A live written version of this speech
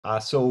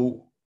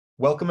So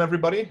welcome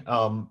everybody.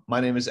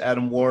 My name is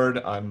Adam Ward.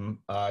 I'm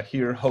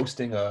here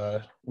hosting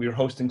we're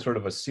hosting sort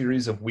of a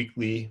series of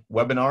weekly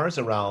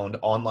webinars around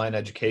online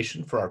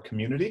education for our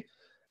community.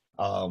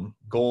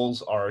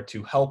 Goals are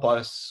to help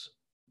us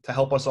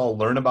all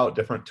learn about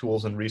different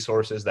tools and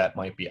resources that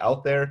might be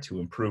out there to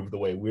improve the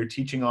way we're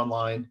teaching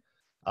online.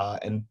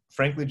 And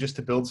frankly, just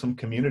to build some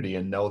community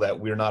and know that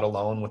we're not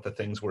alone with the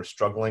things we're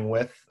struggling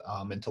with,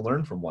 and to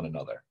learn from one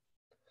another.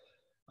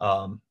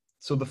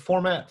 So the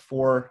format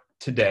for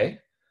today,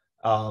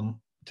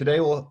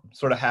 today will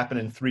sort of happen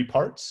in three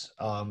parts.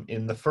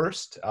 In the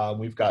first,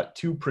 we've got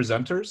two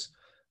presenters.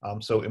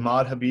 So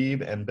Emad,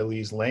 Habib, and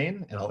Belize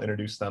Lane, and I'll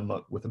introduce them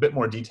with a bit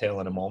more detail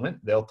in a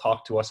moment. They'll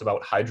talk to us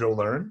about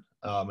HydroLearn,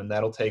 and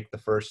that'll take the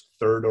first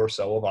third or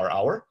so of our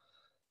hour.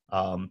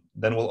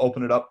 Then we'll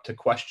open it up to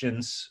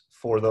questions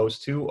for those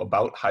two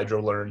about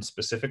HydroLearn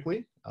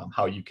specifically,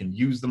 how you can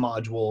use the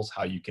modules,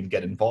 how you can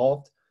get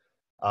involved.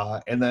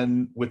 And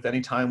then with any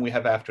time we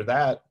have after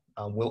that,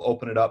 we'll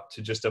open it up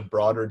to just a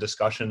broader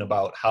discussion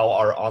about how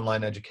our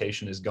online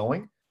education is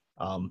going.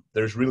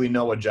 There's really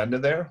no agenda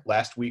there.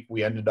 Last week,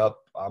 we ended up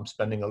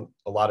spending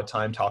a lot of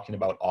time talking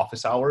about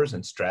office hours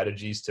and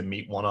strategies to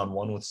meet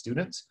one-on-one with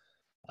students.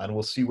 And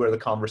we'll see where the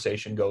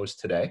conversation goes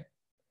today.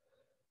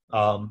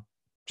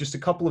 Just a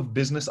couple of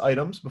business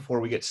items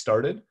before we get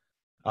started.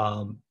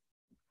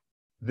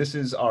 This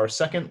is our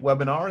second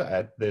webinar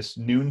at this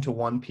noon to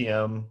 1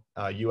 p.m.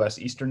 US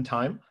Eastern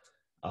Time.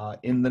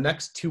 In the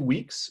next 2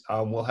 weeks,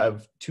 we'll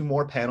have two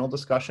more panel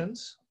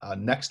discussions.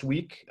 Next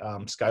week,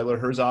 Skylar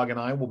Herzog and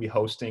I will be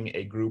hosting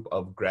a group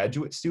of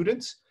graduate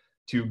students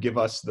to give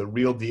us the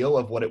real deal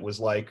of what it was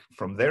like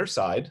from their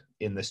side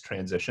in this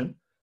transition.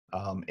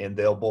 And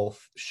they'll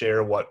both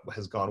share what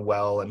has gone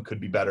well and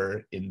could be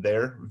better in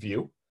their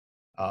view.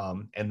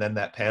 And then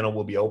that panel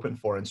will be open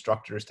for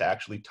instructors to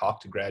actually talk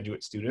to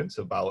graduate students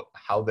about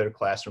how their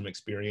classroom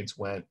experience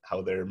went,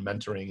 how their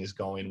mentoring is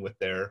going with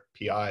their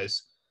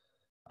PIs.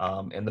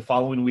 And the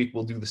following week,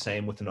 we'll do the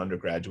same with an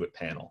undergraduate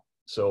panel.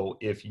 So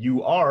if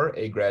you are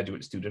a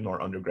graduate student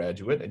or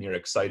undergraduate and you're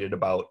excited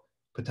about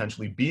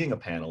potentially being a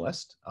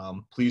panelist,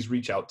 please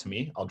reach out to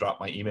me. I'll drop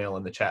my email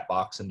in the chat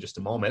box in just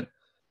a moment.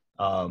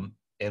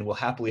 And we'll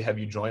happily have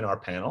you join our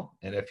panel.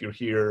 And if you're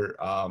here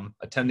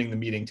attending the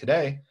meeting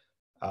today,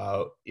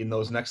 in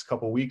those next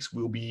couple of weeks,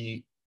 we'll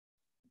be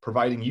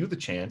providing you the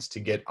chance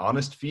to get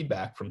honest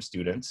feedback from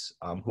students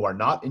who are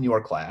not in your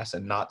class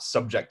and not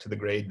subject to the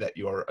grade that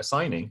you're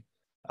assigning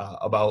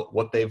about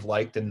what they've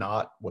liked and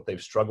not, what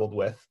they've struggled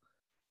with.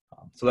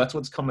 So that's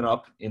what's coming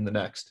up in the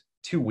next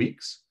 2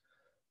 weeks.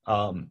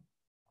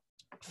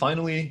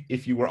 Finally,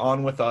 if you were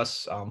on with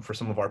us for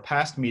some of our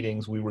past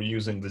meetings, we were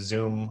using the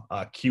Zoom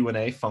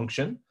Q&A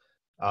function.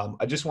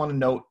 I just want to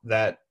note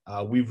that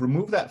we've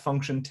removed that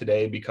function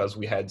today because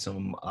we had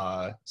some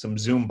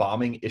Zoom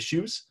bombing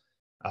issues,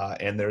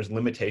 and there's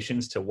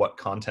limitations to what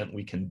content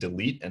we can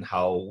delete and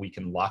how we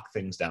can lock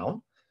things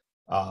down.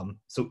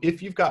 So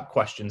if you've got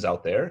questions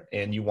out there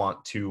and you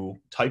want to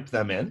type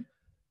them in,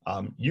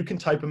 you can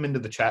type them into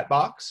the chat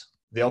box.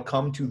 They'll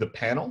come to the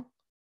panel,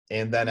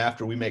 and then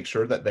after we make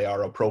sure that they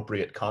are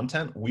appropriate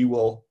content, we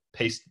will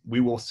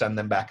send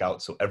them back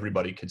out so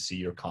everybody could see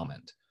your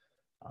comment.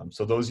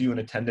 So those of you in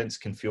attendance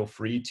can feel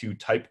free to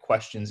type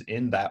questions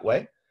in that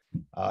way.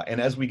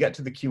 And as we get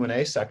to the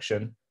Q&A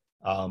section,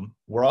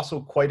 we're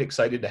also quite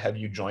excited to have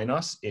you join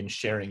us in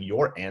sharing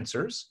your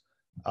answers.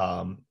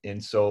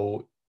 And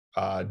so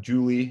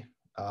Julia,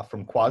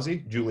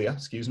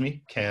 excuse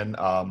me, can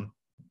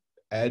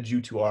add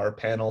you to our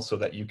panel so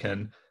that you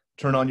can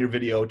turn on your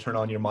video, turn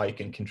on your mic,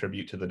 and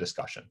contribute to the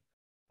discussion.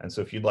 And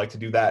so if you'd like to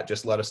do that,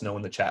 just let us know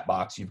in the chat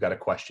box you've got a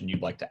question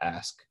you'd like to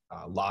ask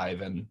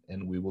live, and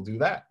we will do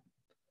that.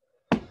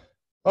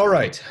 All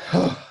right,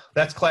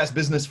 that's class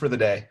business for the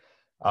day.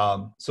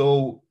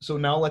 So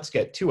now let's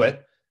get to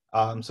it.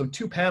 So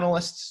two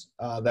panelists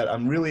that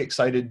I'm really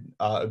excited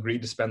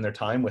agreed to spend their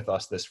time with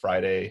us this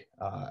Friday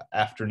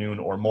afternoon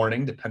or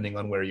morning, depending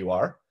on where you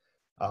are.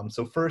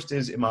 So first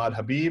is Emad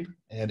Habib,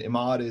 and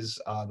Emad is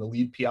the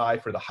lead PI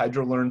for the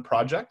HydroLearn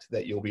project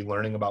that you'll be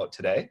learning about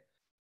today.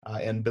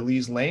 And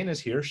Belize Lane is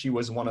here. She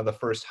was one of the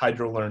first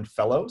HydroLearn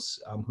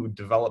fellows who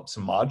developed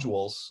some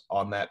modules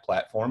on that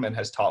platform and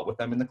has taught with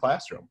them in the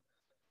classroom.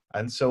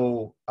 And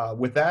so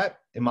with that,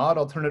 Emad,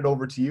 I'll turn it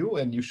over to you,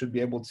 and you should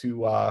be able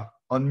to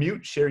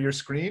unmute, share your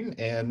screen,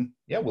 and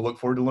yeah, we'll look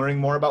forward to learning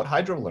more about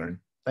HydroLearn.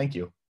 Thank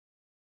you.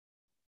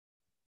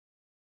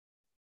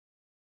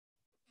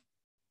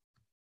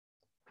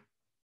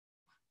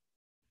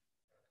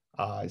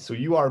 So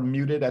you are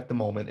muted at the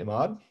moment,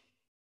 Emad.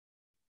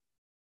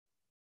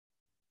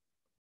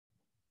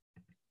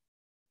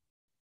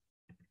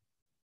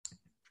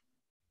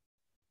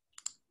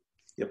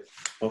 Yep.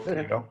 Okay.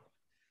 There you go.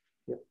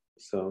 Yep.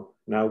 So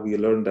now we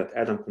learned that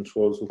Adam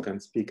controls who can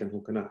speak and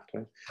who cannot,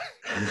 right?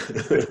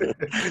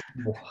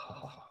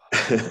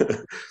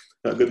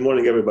 Good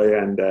morning, everybody,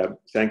 and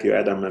thank you,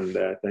 Adam, and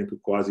thank you,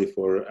 Quasi,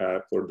 for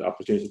the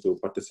opportunity to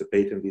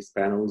participate in these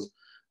panels.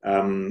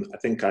 I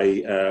think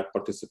I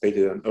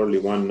participated in an early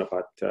one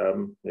about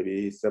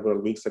maybe several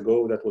weeks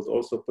ago that was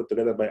also put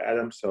together by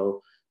Adam.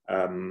 So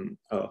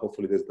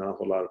hopefully there's not a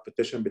whole lot of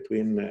repetition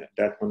between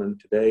that one and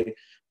today.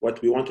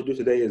 What we want to do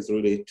today is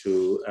really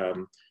to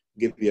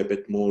give you a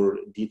bit more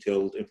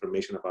detailed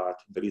information about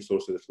the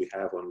resources that we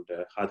have on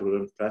the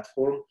HydroLearn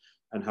platform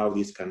and how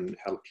these can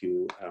help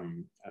you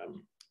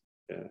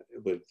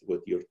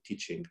with your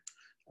teaching.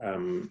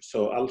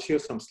 So I'll share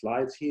some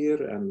slides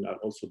here, and I'll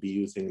also be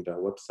using the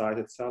website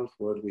itself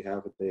where we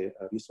have the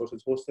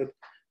resources hosted.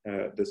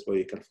 This way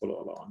you can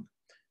follow along.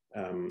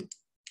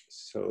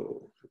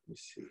 So let me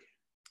see.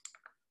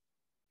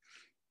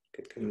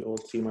 Okay, can you all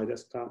see my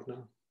desktop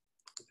now?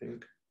 I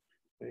think.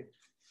 Okay.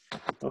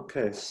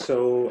 Okay,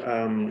 so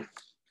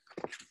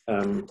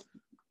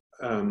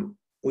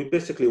we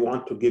basically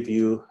want to give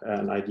you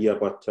an idea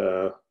about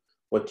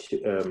what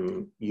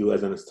you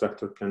as an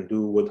instructor can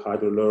do with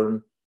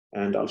HydroLearn.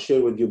 And I'll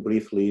share with you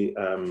briefly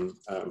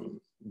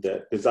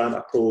the design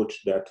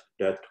approach that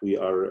we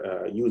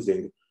are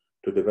using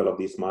to develop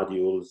these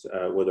modules,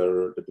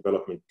 whether the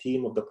development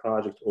team of the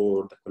project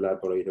or the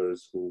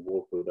collaborators who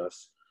work with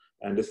us.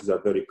 And this is a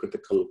very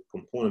critical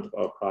component of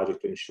our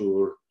project to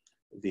ensure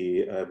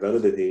the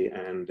validity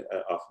and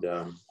of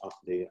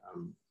the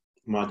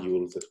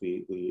modules that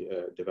we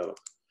develop.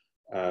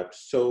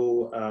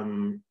 So,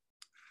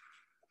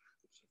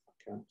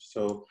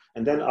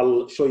 and then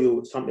I'll show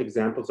you some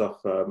examples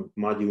of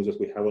modules that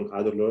we have on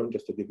HydroLearn,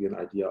 just to give you an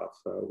idea of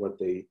what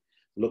they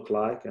look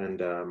like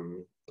and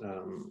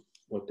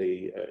what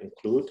they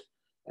include.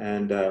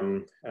 And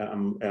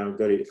I'm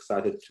very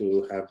excited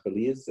to have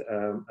Belize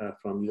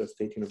from US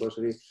State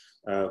University,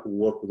 who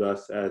worked with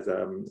us as,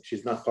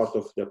 she's not part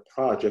of the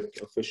project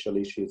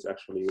officially, she's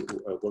actually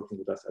working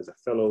with us as a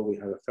fellow. We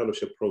have a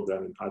fellowship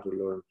program in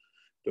HydroLearn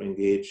to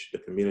engage the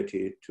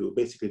community to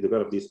basically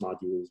develop these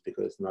modules,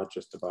 because it's not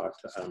just about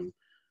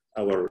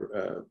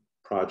our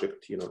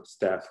project,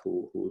 staff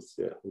who's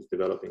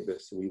developing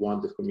this. We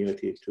want the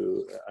community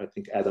to, I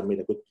think Adam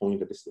made a good point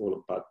that this is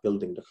all about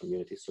building the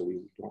community. So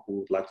we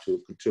would like to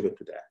contribute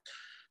to that.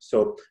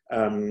 So,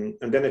 and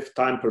then if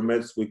time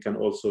permits, we can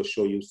also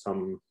show you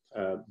some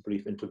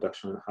brief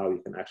introduction on how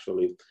you can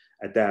actually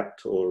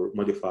adapt or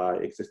modify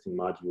existing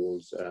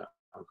modules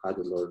on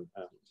HydroLearn,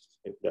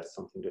 if that's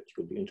something that you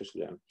would be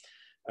interested in.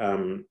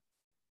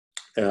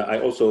 I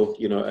also,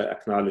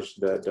 acknowledge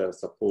the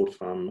support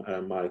from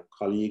my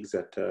colleagues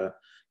at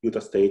Utah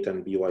State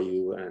and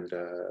BYU and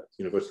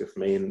University of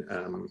Maine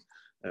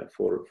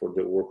for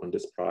their work on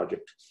this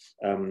project.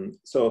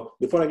 So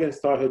before I get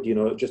started,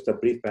 just a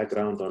brief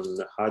background on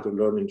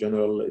HydroLearn in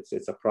general.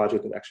 It's a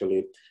project that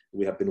actually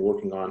we have been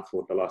working on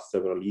for the last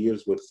several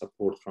years with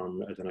support from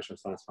the National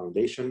Science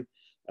Foundation.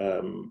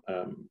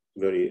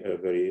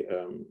 Very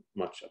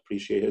much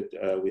appreciated.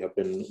 We have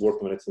been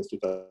working on it since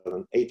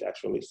 2008,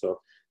 actually, so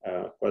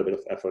quite a bit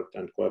of effort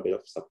and quite a bit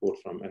of support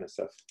from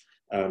NSF.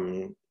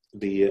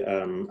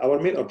 Our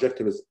main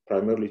objective is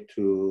primarily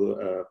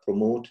to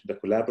promote the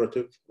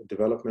collaborative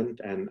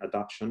development and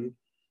adoption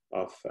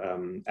of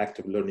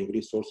active learning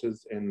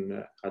resources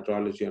in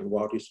hydrology and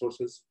water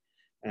resources.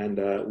 And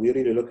we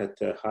really look at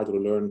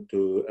HydroLearn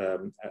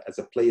as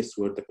a place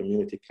where the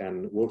community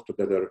can work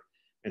together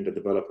in the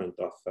development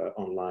of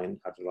online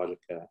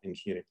hydrologic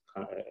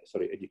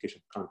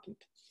education content.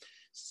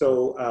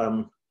 So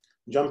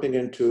jumping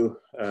into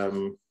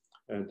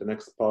the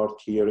next part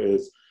here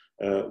is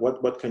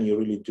what can you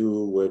really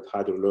do with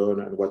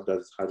HydroLearn, and what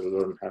does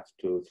HydroLearn have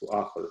to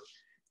offer?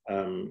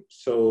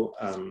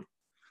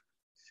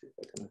 See if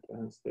I can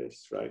advance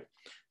this, right?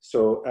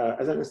 So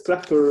as an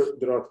instructor,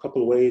 there are a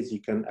couple ways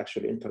you can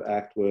actually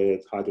interact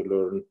with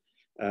HydroLearn.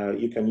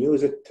 You can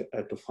use it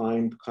to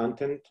find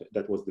content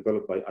that was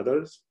developed by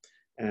others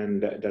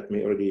and that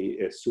may already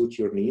suit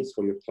your needs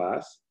for your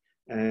class.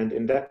 And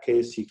in that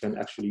case, you can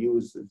actually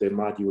use the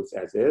modules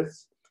as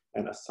is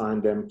and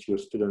assign them to your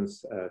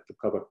students to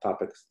cover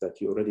topics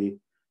that you already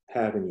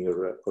have in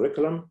your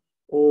curriculum,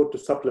 or to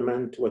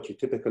supplement what you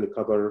typically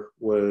cover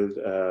with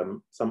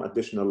some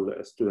additional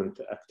student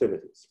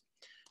activities.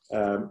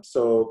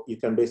 So you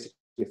can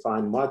basically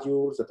find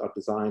modules that are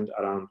designed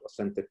around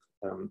authentic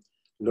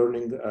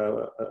learning,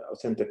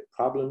 authentic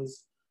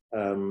problems.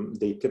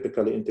 They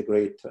typically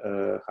integrate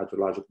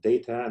hydrologic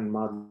data and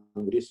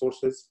modeling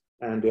resources,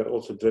 and they're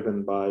also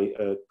driven by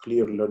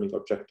clear learning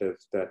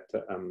objectives that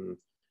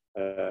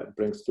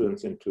bring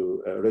students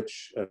into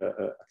rich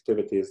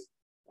activities.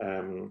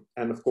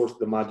 And of course,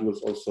 the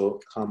modules also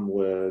come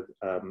with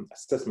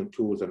assessment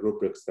tools and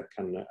rubrics that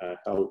can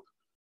help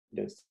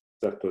the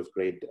instructors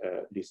grade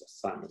these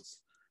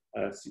assignments.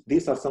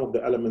 These are some of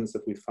the elements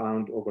that we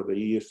found over the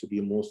years to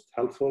be most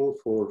helpful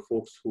for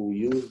folks who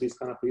use these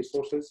kind of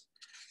resources.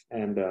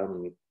 And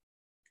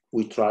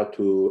we try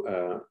to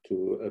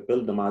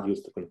build the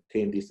modules to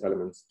contain these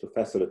elements to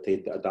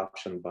facilitate the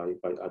adoption by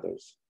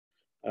others.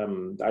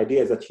 The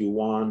idea is that you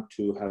want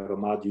to have a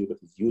module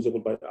that is usable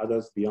by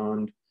others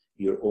beyond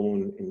your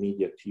own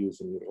immediate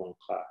use in your own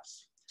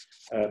class.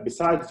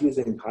 Besides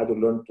using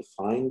HydroLearn to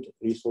find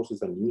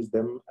resources and use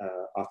them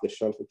off the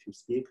shelf, if you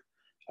speak,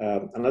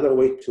 Another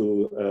way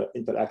to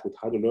interact with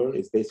HydroLearn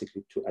is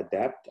basically to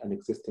adapt an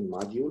existing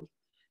module,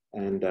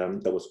 and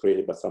that was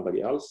created by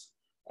somebody else.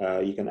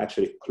 You can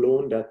actually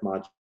clone that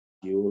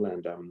module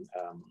and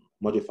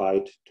modify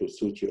it to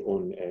suit your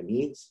own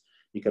needs.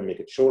 You can make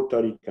it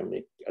shorter. You can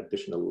make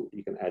additional.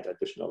 You can add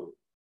additional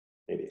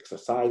maybe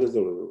exercises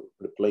or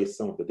replace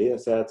some of the data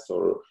sets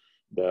or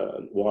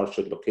the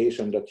watershed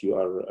location that you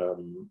are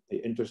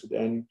interested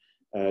in.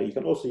 You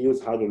can also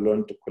use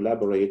HydroLearn to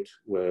collaborate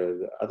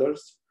with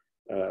others,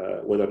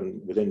 whether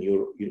within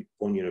your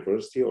own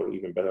university or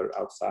even better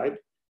outside,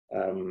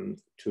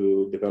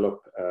 to develop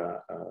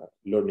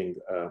learning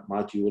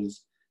modules.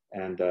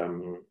 And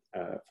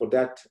for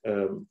that,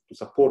 to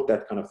support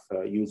that kind of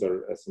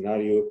user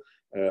scenario,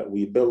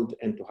 we build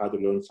into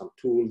HydroLearn some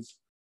tools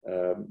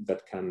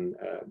that can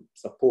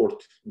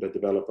support the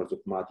developers of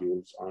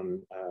modules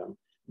on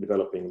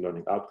developing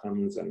learning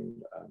outcomes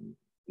and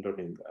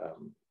learning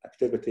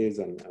activities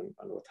and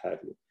what have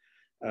you.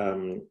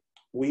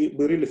 We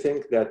really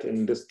think that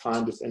in this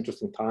time, this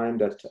interesting time,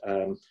 that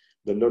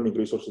the learning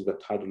resources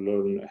that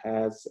HydroLearn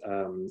has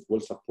will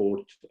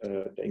support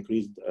the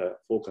increased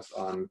focus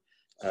on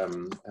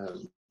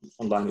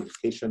online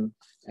education,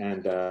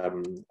 and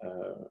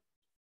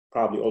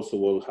probably also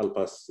will help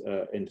us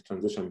in the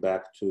transition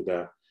back to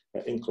the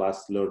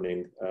in-class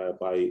learning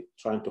by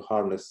trying to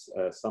harness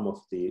some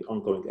of the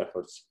ongoing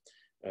efforts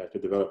to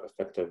develop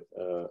effective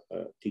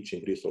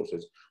teaching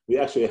resources. We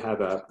actually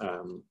have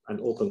an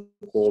open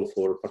call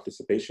for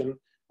participation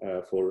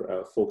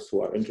for folks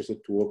who are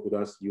interested to work with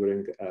us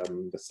during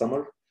the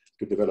summer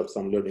to develop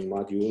some learning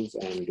modules.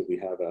 And we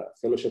have a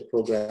fellowship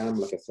program.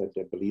 Like I said,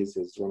 Belize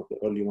is one of the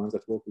early ones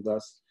that work with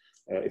us.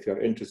 If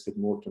you're interested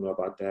more to know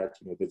about that,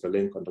 there's a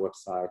link on the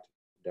website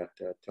that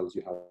tells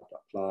you how to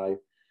apply.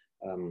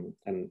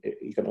 And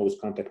you can always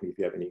contact me if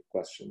you have any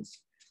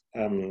questions.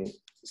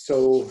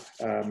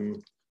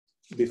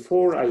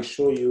 Before I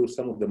show you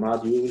some of the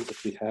modules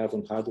that we have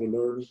on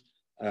HydroLearn,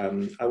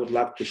 I would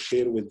like to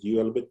share with you a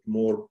little bit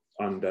more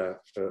on the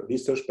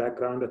research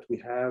background that we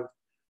have,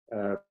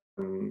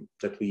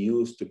 that we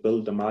use to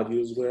build the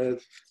modules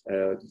with,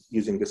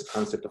 using this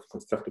concept of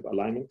constructive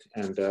alignment.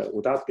 And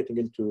without getting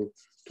into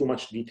too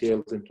much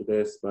details into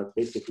this, but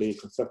basically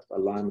constructive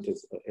alignment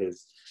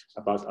is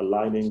about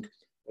aligning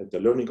the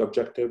learning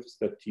objectives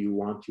that you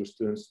want your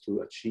students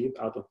to achieve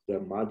out of the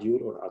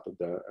module or out of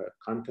the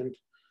content,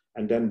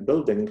 and then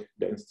building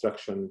the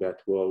instruction that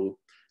will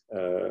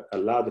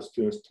allow the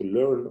students to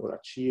learn or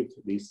achieve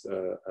these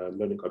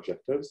learning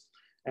objectives,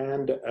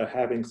 and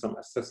having some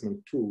assessment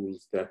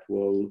tools that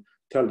will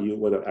tell you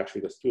whether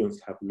actually the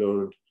students have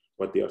learned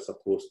what they are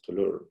supposed to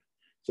learn.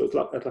 So it's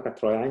like a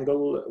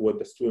triangle with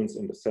the students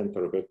in the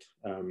center of it.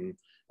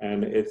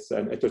 And it's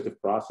an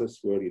iterative process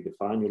where you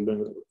define your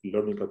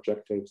learning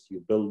objectives,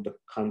 you build the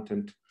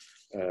content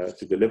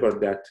to deliver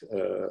that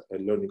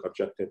learning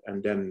objective,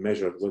 and then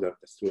measure whether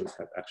the students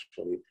have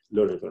actually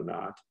learned it or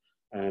not.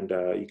 And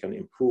you can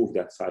improve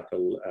that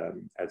cycle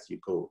as you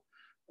go.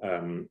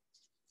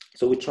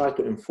 So we try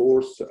to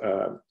enforce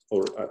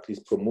or at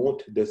least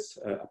promote this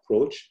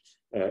approach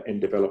in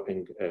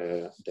developing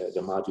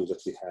the modules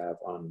that we have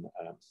on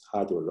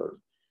HydroLearn.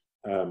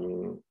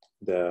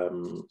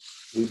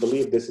 We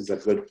believe this is a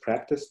good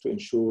practice to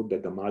ensure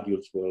that the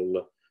modules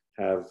will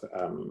have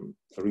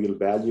real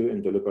value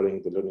in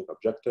delivering the learning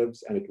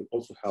objectives, and it will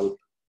also help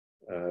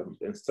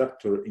the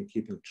instructor in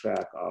keeping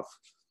track of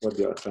what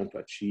they are trying to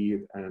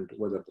achieve and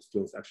whether the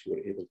students actually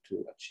were able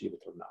to achieve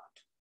it or not.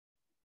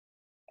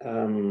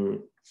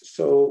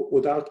 So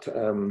without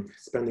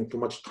spending too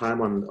much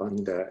time on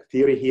the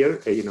theory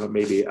here,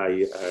 maybe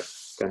I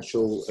can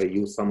show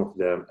you some of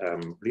the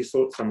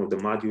some of the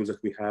modules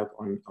that we have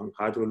on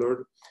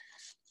HydroLearn.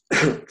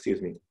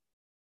 Excuse me.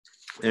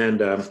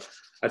 And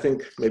I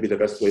think maybe the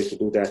best way to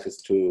do that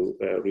is to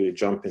really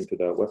jump into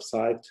the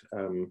website.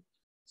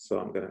 So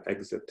I'm going to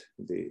exit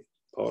the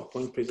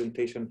PowerPoint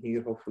presentation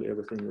here. Hopefully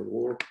everything will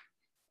work.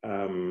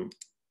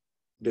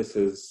 This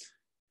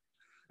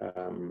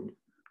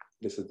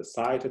is the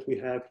site that we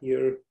have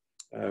here.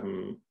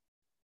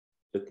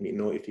 Let me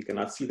know if you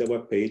cannot see the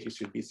web page. You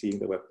should be seeing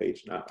the web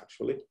page now,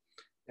 actually.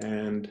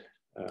 And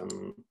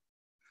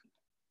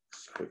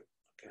sorry.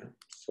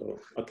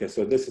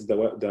 So this is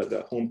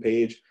the home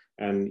page,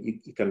 and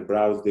you can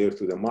browse there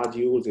to the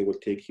modules. It will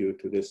take you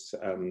to this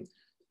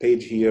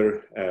page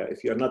here.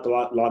 If you are not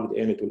logged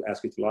in, it will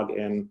ask you to log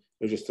in.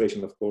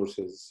 Registration, of course,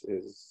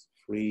 is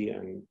free,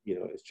 and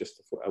it's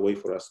just a way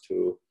for us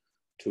to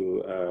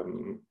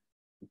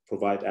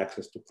provide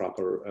access to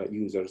proper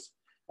users.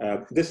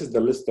 This is the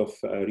list of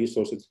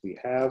resources we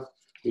have.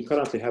 We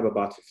currently have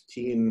about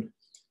 15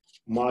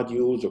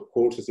 modules or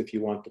courses, if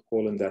you want to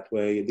call them that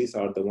way. These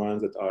are the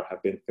ones that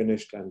have been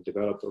finished and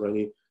developed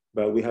already,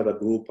 but we have a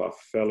group of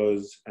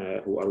fellows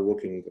who are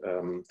working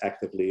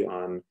actively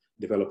on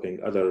developing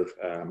other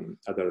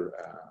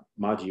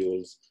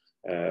modules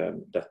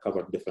that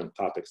cover different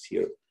topics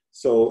here.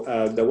 So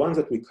the ones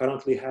that we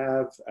currently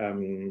have,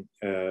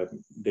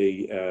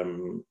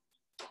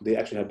 they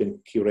actually have been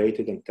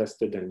curated and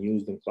tested and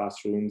used in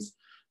classrooms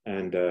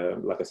And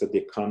like I said,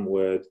 they come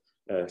with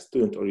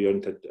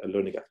student-oriented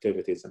learning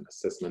activities and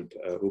assessment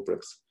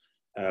rubrics.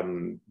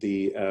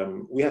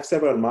 We have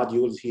several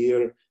modules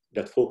here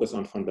that focus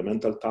on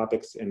fundamental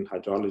topics in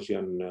hydrology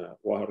and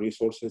water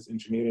resources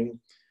engineering.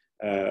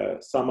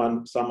 Some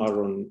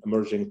are on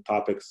emerging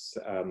topics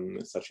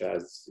such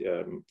as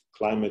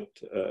climate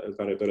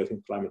variability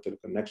and climate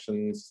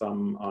interconnections,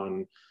 some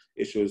on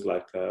issues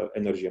like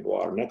energy and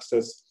water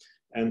nexus,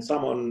 and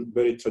some on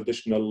very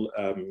traditional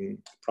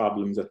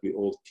problems that we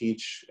all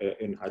teach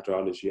in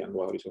hydrology and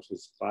water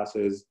resources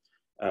classes,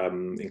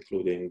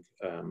 including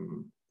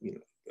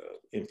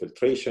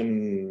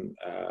infiltration,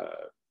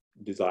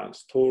 design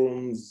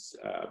storms,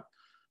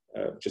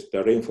 just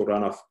the rainfall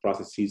runoff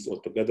processes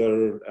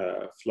altogether,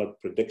 flood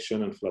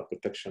prediction and flood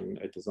protection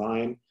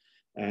design.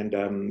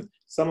 And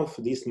some of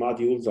these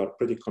modules are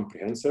pretty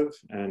comprehensive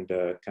and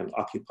can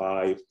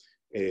occupy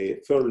a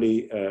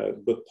fairly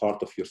good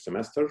part of your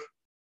semester.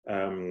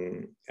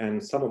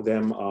 And some of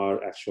them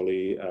are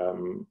actually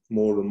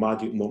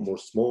more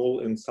small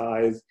in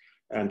size,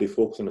 and they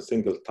focus on a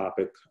single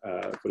topic.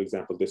 For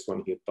example, this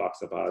one here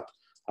talks about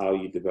how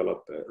you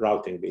develop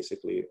routing,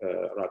 basically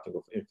routing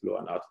of inflow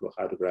and outflow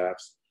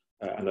hydrographs.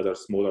 Another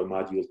smaller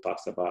module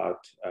talks about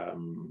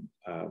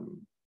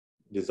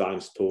design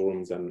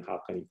storms and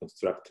how can you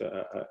construct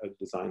a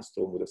design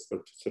storm with a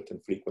certain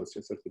frequency,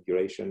 a certain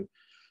duration.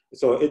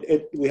 So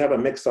we have a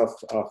mix of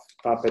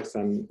topics,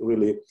 and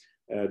really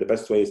the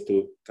best way is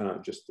to kind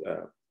of just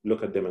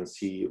look at them and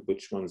see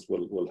which ones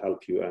will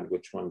help you and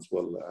which ones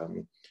will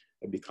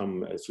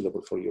become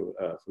suitable for your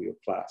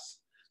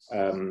class.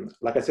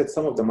 Like I said,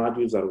 some of the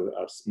modules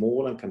are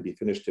small and can be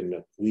finished in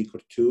a week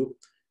or two,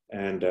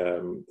 and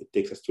it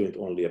takes a student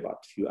only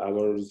about a few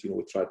hours.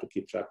 We try to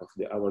keep track of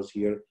the hours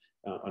here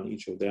on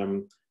each of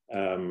them.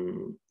 I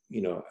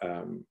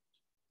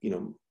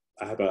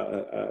have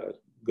a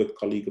good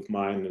colleague of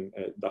mine,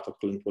 Dr.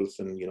 Clint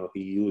Wilson.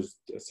 He used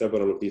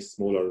several of these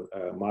smaller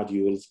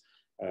modules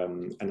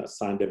and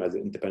assigned them as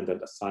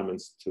independent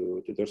assignments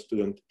to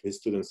his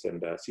students in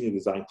the senior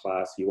design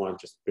class. He wanted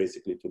just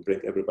basically to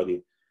bring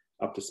everybody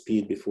up to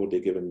speed before he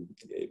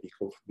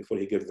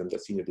gives them the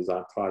senior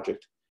design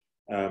project.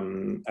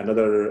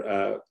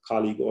 Another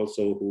colleague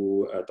also,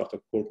 who Dr.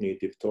 Courtney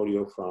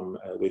DiVittorio from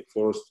Wake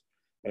Forest,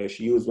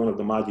 she used one of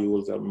the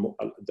modules,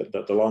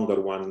 the longer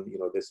one,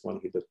 this one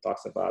here that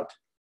talks about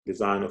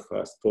design of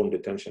a storm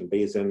detention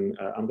basin.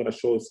 I'm going to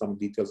show some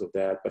details of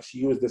that, but she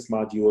used this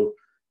module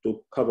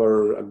to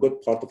cover a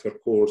good part of her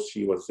course.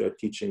 She was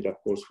teaching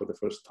that course for the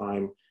first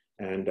time,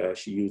 and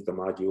she used the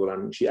module,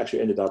 and she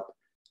actually ended up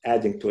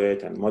adding to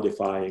it and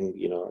modifying,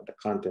 the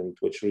content,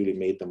 which really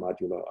made the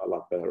module a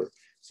lot better.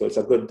 So it's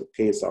a good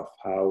case of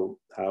how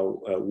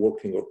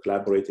working or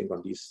collaborating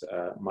on these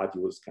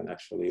modules can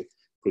actually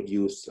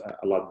produce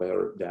a lot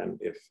better than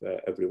if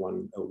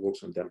everyone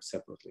works on them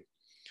separately.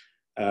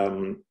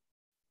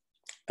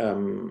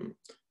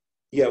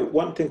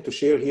 One thing to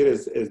share here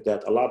is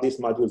that a lot of these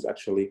modules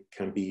actually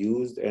can be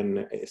used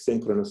in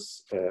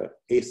asynchronous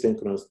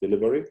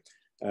delivery.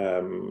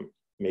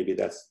 Maybe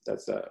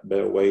that's a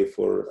better way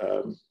for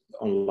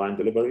online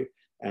delivery.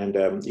 And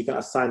you can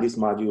assign these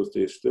modules to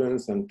your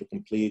students and to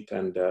complete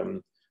and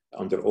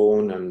on their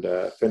own and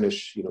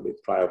finish,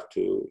 prior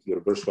to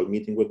your virtual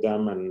meeting with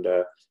them, and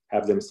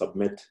have them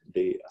submit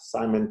the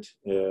assignment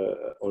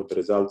or the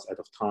results ahead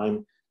of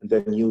time, and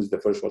then use the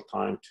virtual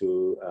time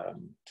to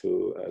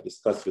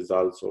discuss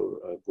results or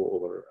go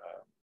over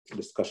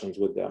discussions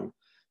with them.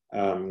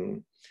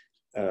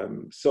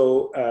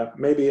 So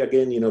maybe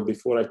again,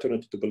 before I turn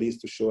it to Belize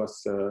to show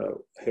us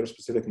her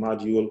specific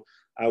module,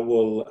 I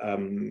will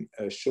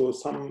show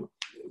some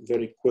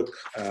very quick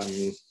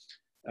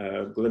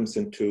glimpse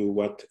into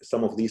what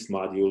some of these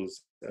modules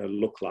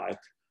look like.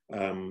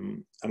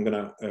 I'm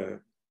gonna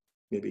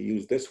maybe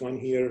use this one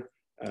here,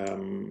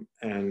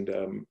 and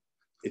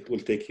it will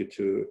take you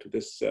to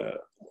this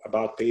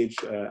about page,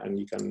 and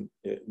you can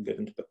get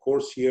into the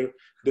course here.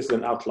 This is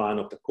an outline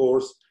of the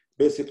course.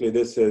 Basically,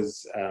 this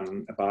is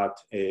about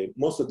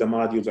most of the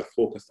modules are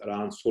focused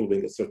around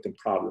solving a certain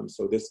problem.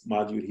 So this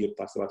module here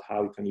talks about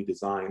how can you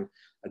design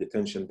a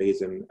detention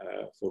basin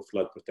for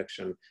flood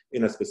protection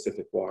in a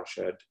specific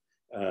watershed.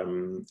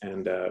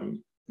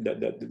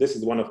 This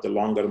is one of the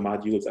longer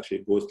modules.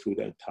 Actually, it goes through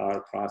the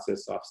entire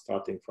process of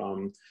starting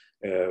from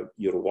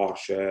your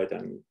watershed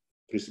and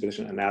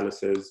precipitation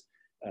analysis,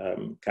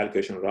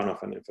 calculation of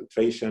runoff and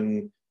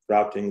infiltration,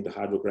 routing the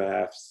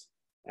hydrographs,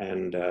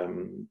 and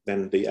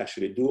then they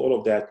actually do all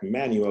of that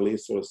manually,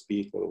 so to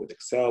speak, or with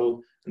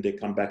Excel, and they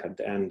come back at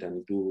the end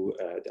and do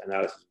the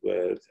analysis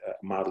with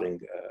modeling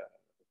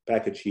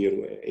package here,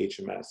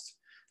 HMS.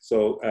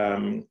 So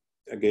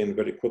again,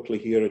 very quickly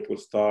here, it will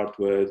start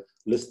with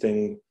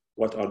listing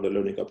what are the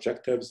learning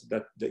objectives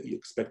that you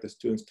expect the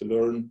students to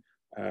learn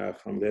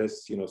from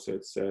this. So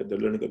it's the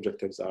learning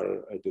objectives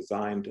are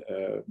designed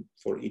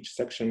for each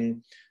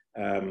section.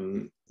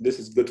 This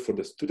is good for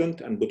the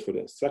student and good for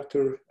the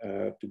instructor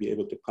to be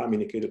able to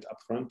communicate it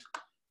upfront,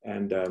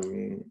 and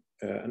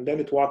then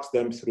it walks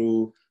them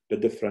through the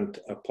different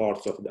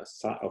parts of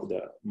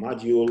the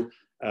module.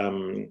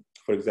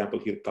 For example,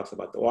 here it talks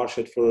about the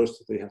watershed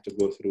first. They have to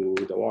go through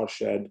the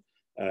watershed,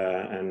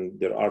 and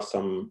there are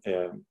some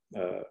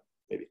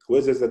maybe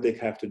quizzes that they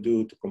have to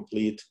do to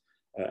complete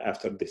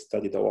after they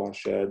study the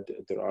watershed.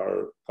 There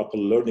are a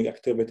couple learning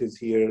activities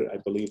here. I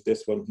believe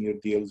this one here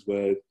deals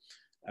with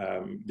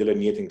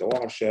delineating the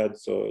watershed.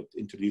 So it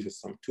introduces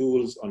some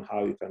tools on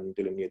how you can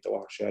delineate the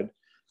watershed.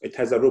 It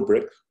has a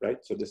rubric, right?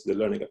 So this is the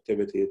learning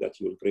activity that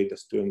you will grade the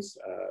students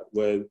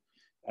with.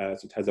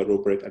 So it has a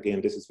rubric.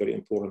 Again, this is very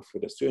important for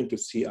the student to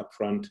see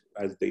upfront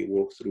as they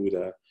work through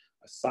the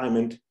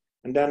assignment.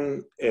 And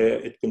then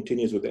it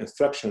continues with the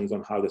instructions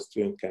on how the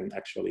student can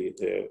actually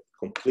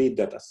complete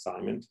that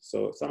assignment.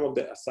 So some of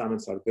the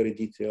assignments are very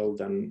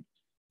detailed and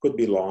could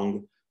be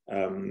long.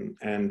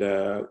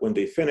 When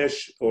they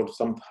finish, or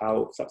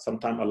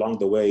sometime along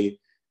the way,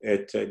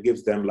 it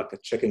gives them like a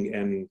checking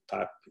in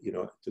type,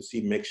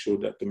 to make sure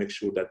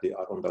that they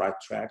are on the right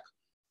track.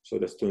 So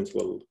the students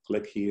will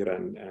click here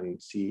and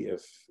see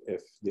if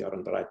they are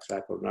on the right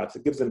track or not.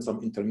 It gives them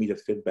some intermediate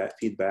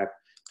feedback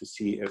to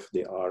see if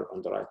they are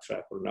on the right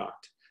track or not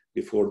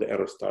before the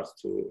error starts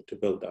to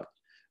build up.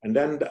 And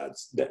then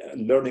the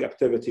learning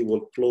activity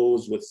will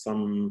close with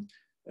some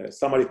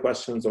summary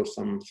questions or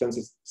some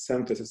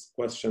synthesis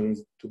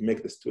questions to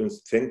make the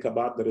students think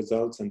about the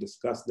results and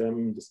discuss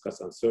them,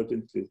 discuss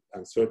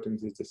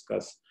uncertainties,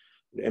 discuss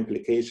the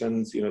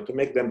implications, to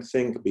make them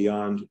think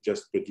beyond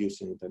just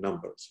producing the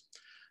numbers.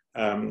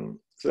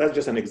 So that's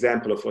just an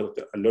example of what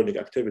a learning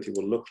activity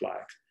will look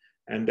like.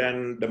 And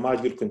then the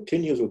module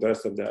continues with the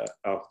rest of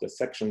the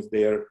sections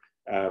there.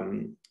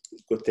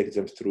 It could take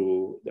them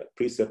through the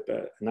precept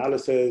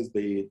analysis,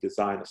 the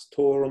design a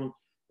storm,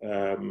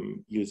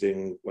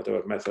 using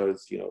whatever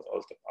methods,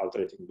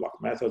 alternating block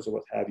methods or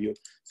what have you.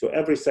 So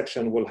every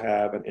section will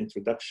have an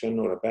introduction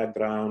or a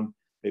background,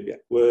 maybe a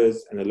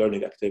quiz, and a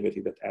learning activity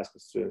that asks the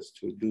students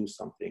to do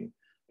something.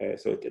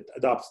 So it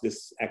adopts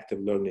this active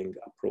learning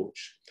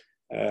approach.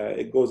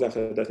 It goes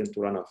after that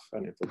into runoff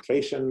and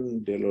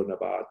infiltration. They learn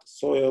about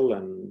soil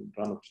and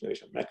runoff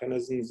generation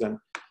mechanisms, and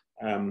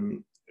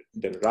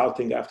then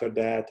routing after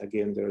that.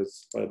 Again,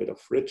 there's quite a bit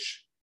of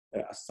rich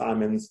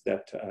assignments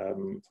that,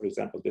 for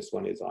example, this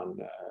one is on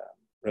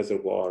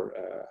reservoir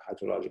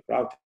hydrologic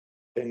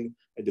routing,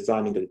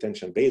 designing the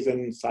detention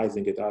basin,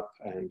 sizing it up,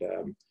 and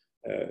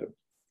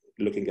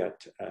looking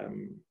at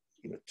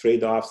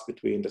trade-offs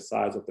between the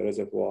size of the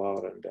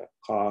reservoir and the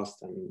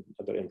cost and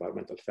other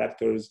environmental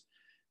factors.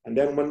 And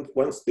then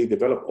once they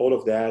develop all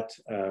of that,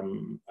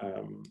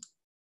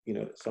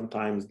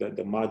 sometimes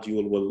the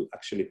module will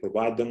actually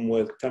provide them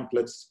with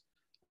templates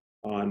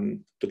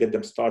to get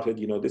them started.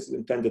 This is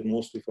intended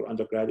mostly for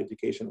undergrad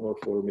education or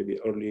for maybe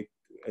early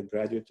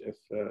graduate, if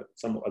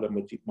some other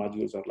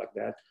modules are like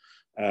that.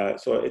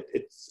 So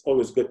it's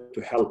always good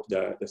to help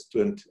the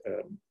student,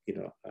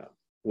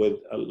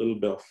 with a little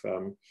bit of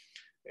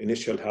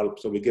initial help.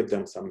 So we give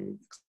them some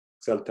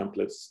Excel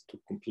templates to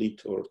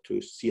complete or to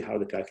see how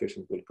the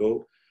calculations will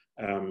go.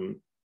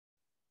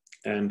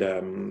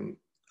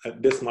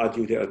 This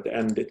module here at the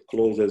end, it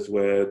closes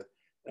with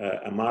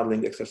a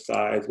modeling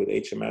exercise with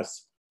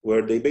HMS,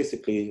 where they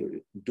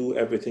basically do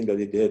everything that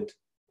they did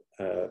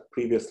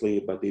previously,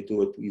 but they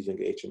do it using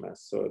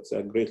HMS. So it's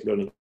a great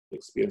learning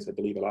experience. I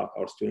believe a lot of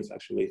our students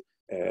actually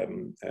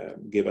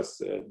give us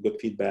good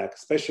feedback,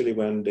 especially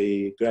when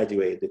they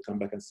graduate. They come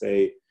back and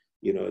say,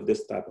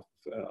 this type of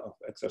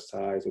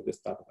exercise or this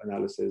type of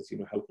analysis,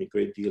 helped me a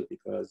great deal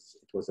because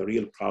it was a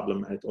real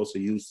problem, and it also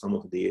used some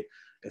of the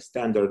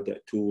standard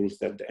tools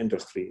that the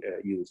industry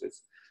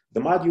uses.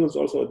 The modules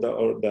also,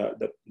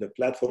 the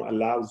platform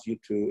allows you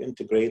to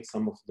integrate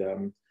some of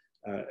the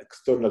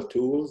external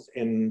tools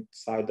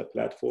inside the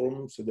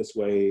platform. So this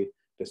way,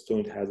 the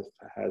student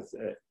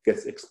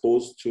gets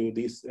exposed to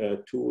these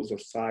tools or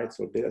sites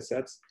or data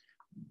sets,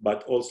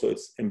 but also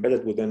it's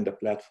embedded within the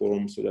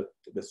platform so that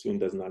the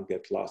student does not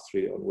get lost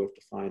really on where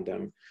to find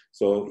them.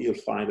 So you'll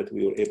find that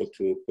we were able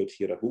to put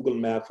here a Google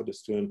map for the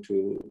student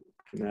to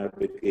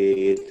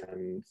navigate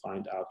and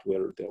find out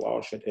where the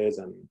watershed is.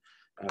 And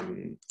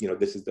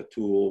this is the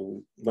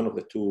tool, one of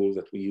the tools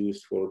that we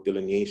use for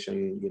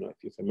delineation.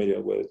 If you're familiar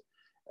with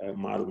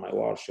Model My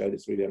Watershed,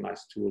 it's really a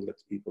nice tool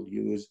that people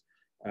use.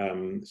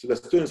 So the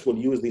students will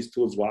use these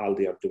tools while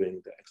they are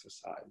doing the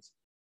exercise.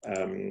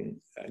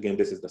 Again,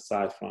 this is the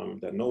site from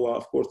the NOAA.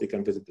 Of course, they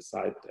can visit the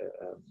site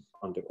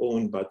on their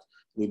own, but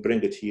we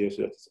bring it here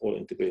so that it's all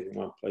integrated in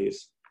one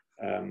place.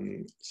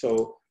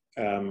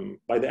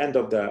 By the end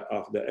of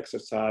the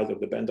exercise or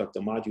the end of the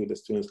module, the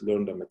students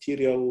learn the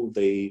material.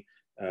 They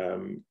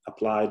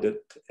applied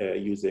it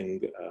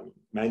using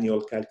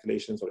manual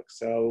calculations or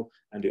Excel,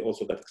 and they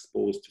also got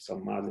exposed to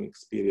some modeling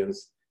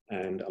experience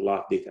and a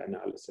lot of data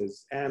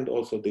analysis. And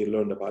also they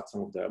learned about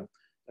some of the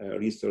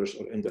research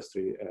or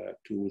industry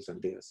tools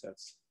and data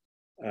sets.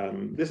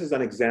 This is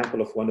an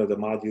example of one of the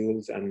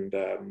modules, and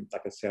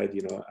like I said,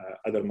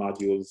 other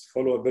modules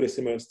follow a very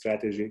similar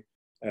strategy.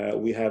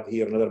 We have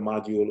here another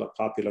module, a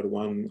popular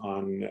one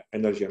on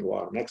energy and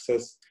water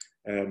nexus.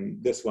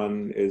 This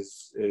one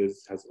has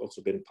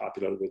also been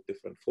popular with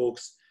different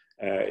folks.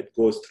 It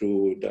goes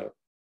through the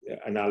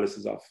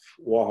analysis of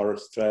water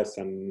stress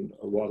and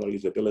water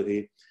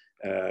usability,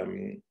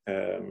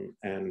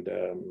 and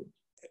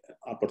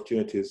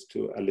opportunities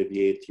to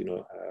alleviate,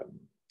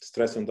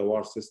 stress on the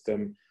water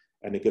system.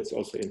 And it gets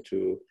also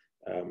into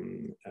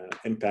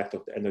impact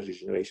of the energy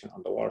generation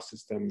on the water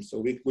system. So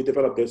we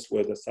developed this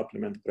with a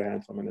supplement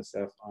grant from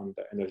NSF on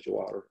the energy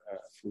water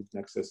food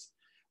nexus.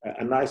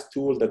 A nice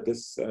tool that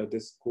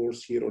this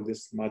course here, or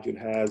this module,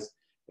 has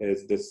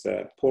is this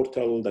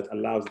portal that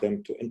allows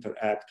them to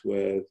interact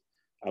with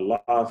a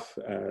lot of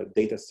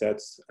data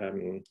sets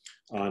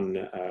on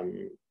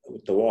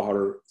the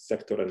water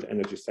sector and the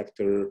energy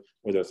sector,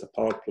 whether it's a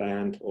power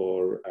plant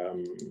or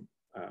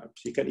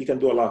so you can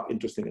do a lot of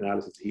interesting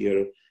analysis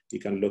here. You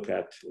can look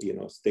at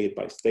state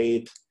by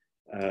state,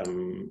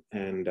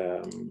 and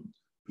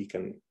you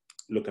can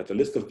look at a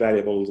list of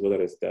variables,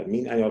 whether it's the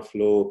mean annual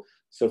flow,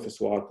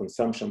 surface water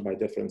consumption by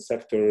different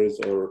sectors,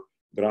 or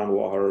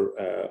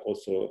groundwater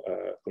also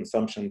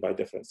consumption by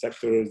different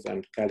sectors,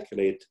 and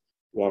calculate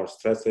water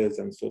stresses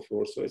and so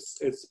forth. So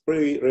it's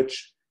pretty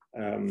rich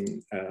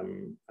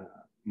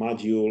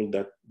module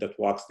that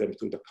walks them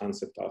through the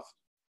concept of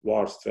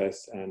water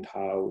stress and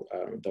how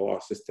the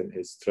water system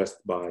is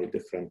stressed by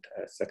different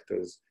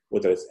sectors,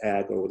 whether it's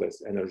ag or whether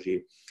it's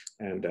energy.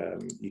 And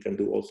you can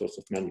do all sorts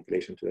of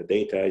manipulation to the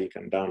data. You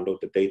can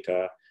download the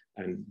data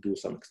and do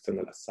some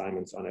external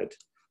assignments on it.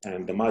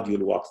 And the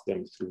module walks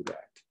them through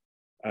that.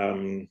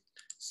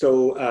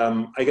 So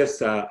I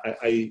guess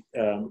I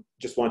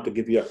just want to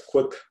give you a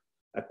quick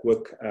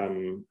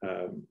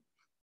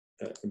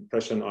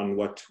impression on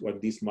what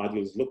these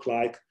modules look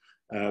like.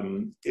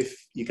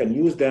 If you can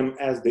use them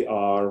as they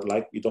are,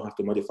 like you don't have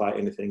to modify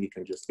anything, you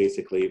can just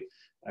basically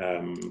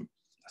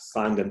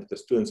assign them to the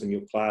students in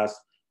your class.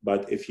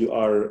 But if you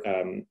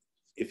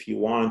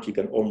want, you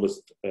can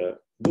almost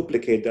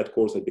duplicate that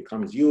course, it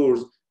becomes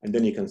yours, and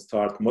then you can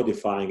start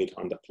modifying it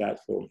on the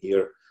platform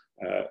here.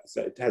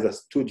 So it has a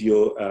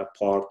studio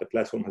part, the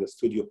platform has a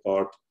studio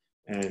part,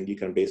 and you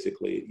can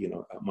basically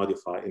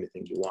modify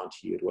anything you want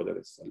here, whether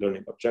it's a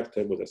learning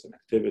objective, whether it's an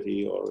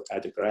activity, or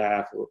add a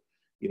graph, or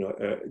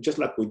just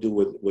like we do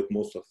with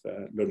most of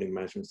learning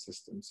management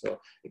systems. So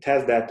it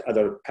has that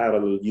other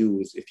parallel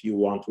use if you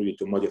want really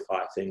to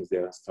modify things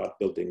there and start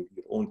building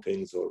your own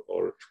things,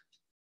 or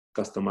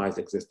customize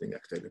existing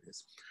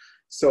activities.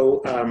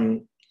 So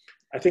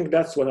I think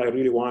that's what I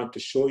really wanted to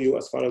show you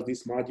as far as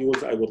these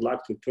modules. I would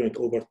like to turn it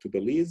over to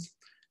Belize.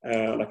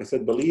 Like I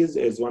said, Belize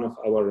is one of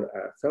our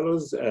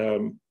fellows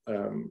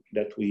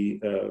that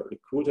we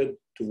recruited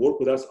to work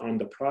with us on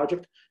the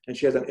project. And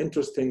she has an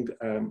interesting,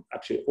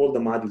 actually all the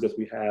modules that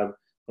we have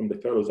from the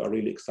fellows are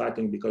really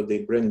exciting because they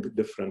bring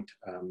different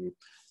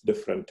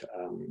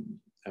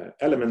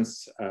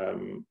elements.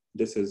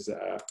 This is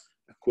a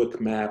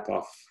quick map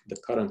of the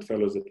current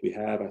fellows that we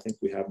have. I think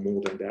we have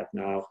more than that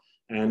now.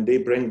 And they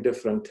bring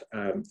different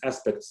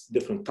aspects,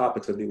 different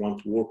topics that they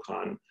want to work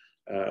on,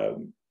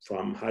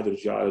 from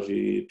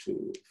hydrogeology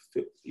to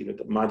the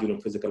module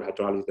on physical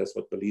hydrology. That's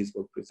what Belize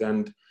will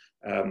present.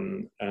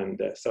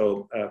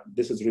 So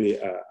this is really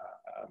an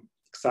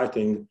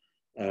exciting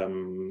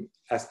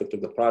aspect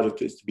of the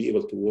project, is to be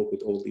able to work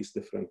with all these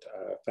different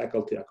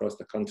faculty across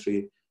the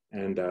country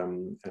and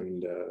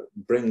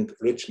bring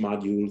rich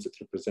modules that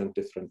represent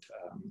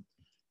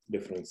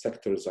different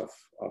sectors of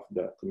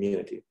the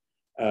community.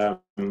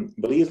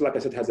 Belize, like I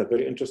said, has a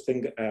very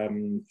interesting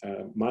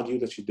module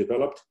that she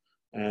developed,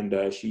 and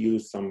she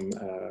used some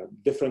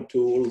different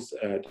tools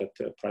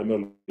that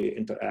primarily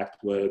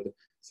interact with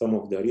some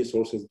of the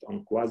resources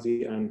on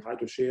Quasi and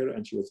HydroShare,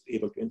 and she was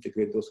able to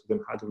integrate those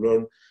within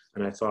HydroLearn.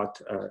 And I thought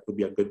it would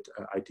be a good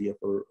idea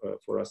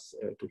for us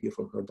to hear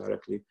from her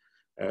directly.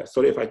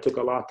 Sorry if I took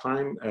a lot of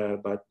time,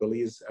 but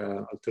Belize,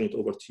 I'll turn it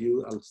over to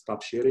you. I'll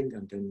stop sharing,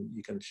 and then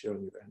you can share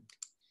on your end.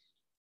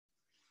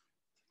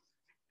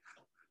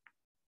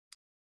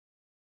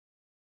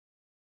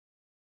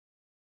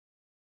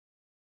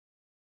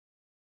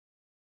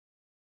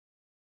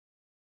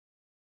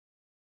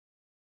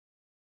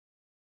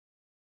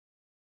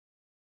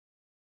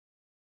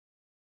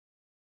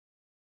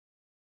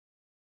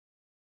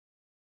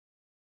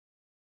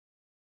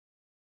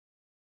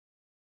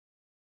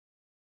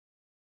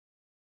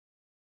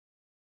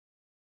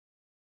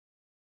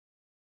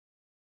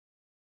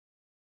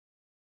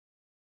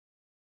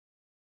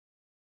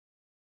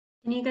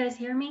 Can you guys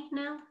hear me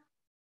now?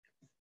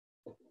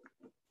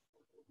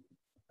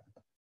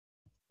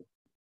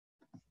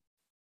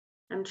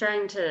 I'm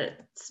trying to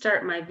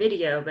start my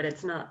video, but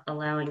it's not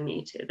allowing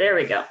me to. There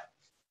we go.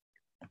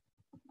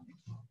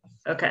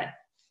 Okay.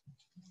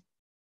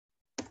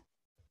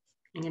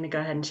 I'm going to go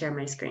ahead and share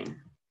my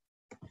screen.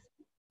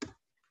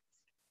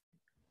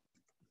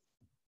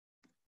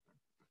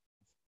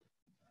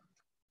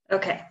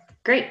 Okay,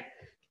 great.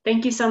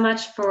 Thank you so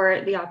much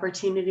for the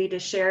opportunity to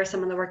share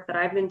some of the work that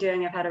I've been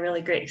doing. I've had a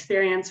really great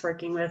experience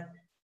working with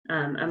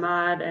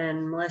Emad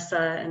and Melissa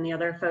and the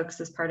other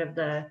folks as part of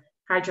the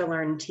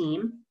HydroLearn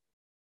team.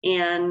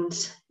 And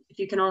if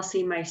you can all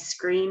see my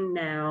screen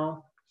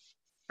now,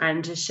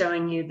 I'm just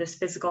showing you this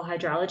physical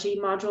hydrology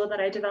module that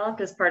I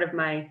developed as part of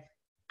my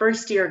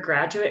first-year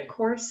graduate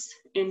course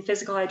in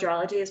physical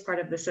hydrology as part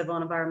of the Civil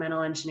and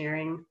Environmental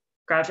Engineering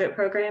graduate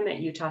program at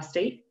Utah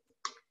State.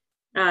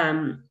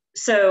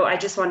 So I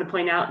just want to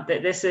point out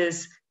that this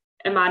is,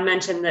 Emad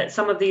mentioned that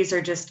some of these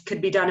are just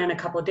could be done in a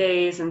couple of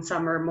days and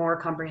some are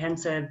more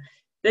comprehensive.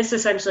 This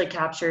essentially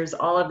captures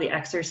all of the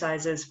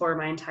exercises for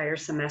my entire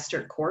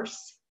semester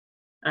course,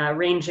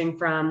 ranging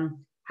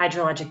from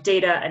hydrologic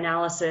data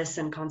analysis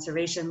and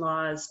conservation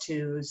laws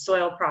to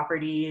soil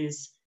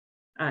properties,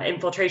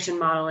 infiltration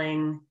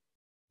modeling,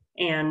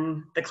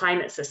 and the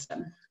climate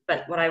system.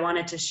 But what I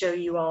wanted to show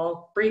you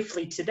all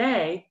briefly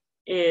today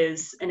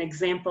is an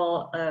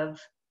example of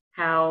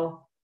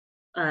how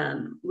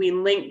we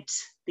linked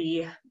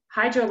the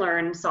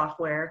HydroLearn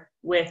software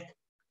with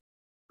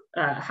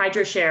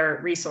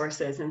HydroShare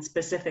resources, and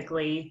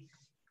specifically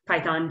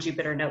Python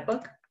Jupyter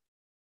Notebook.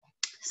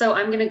 So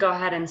I'm going to go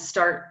ahead and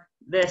start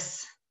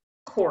this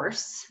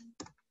course,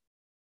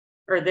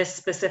 or this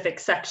specific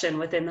section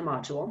within the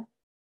module.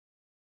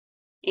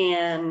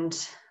 And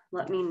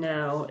let me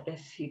know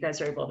if you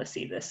guys are able to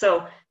see this.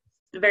 So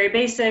the very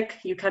basic,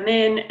 you come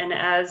in, and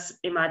as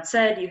Emad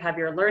said, you have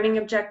your learning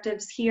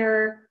objectives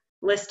here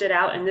listed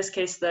out. In this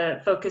case,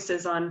 the focus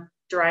is on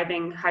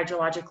deriving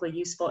hydrologically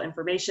useful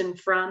information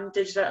from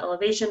digital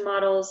elevation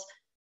models,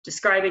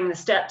 describing the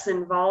steps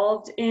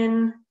involved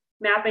in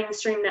mapping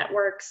stream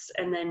networks,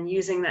 and then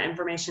using that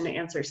information to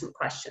answer some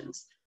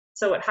questions.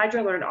 So what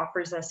HydroLearn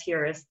offers us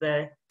here is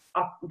the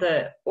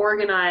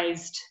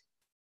organized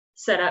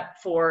setup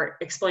for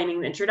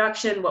explaining the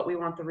introduction, what we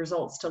want the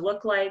results to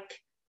look like,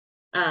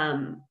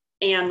 and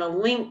the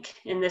link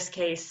in this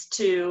case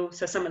to,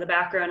 so some of the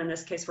background, in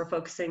this case we're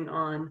focusing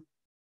on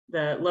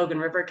the Logan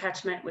River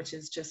catchment, which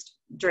is just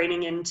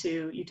draining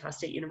into Utah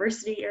State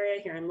University area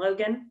here in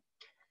Logan.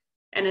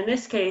 And in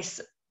this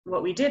case,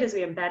 what we did is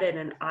we embedded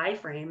an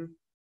iframe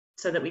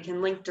so that we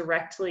can link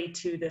directly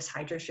to this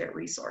HydroShare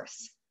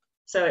resource.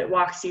 So it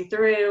walks you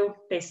through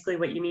basically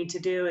what you need to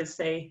do is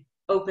say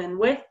open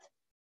with,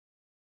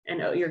 and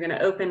you're going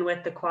to open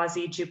with the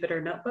quasi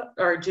Jupyter Notebook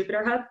or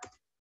Jupyter Hub.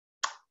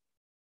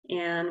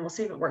 And we'll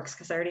see if it works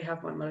because I already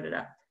have one loaded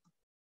up.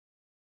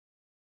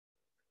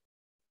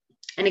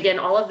 And again,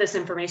 all of this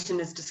information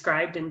is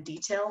described in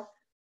detail,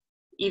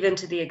 even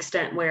to the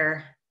extent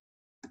where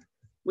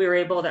we were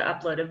able to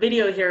upload a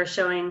video here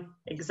showing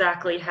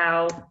exactly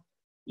how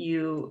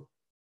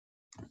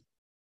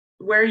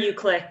where you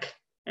click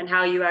and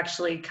how you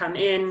actually come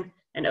in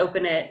and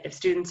open it if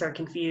students are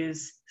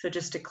confused. So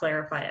just to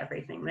clarify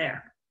everything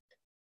there.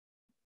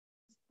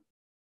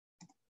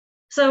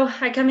 So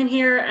I come in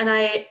here and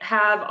I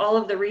have all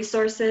of the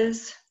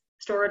resources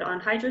stored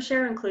on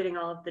HydroShare, including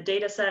all of the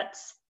data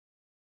sets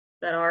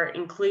that are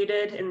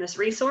included in this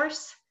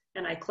resource.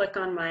 And I click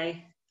on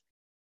my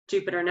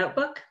Jupyter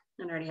Notebook,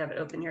 and I already have it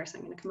open here, so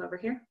I'm going to come over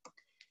here.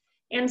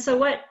 And so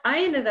what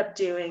I ended up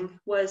doing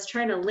was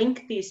trying to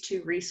link these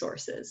two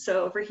resources.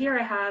 So over here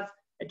I have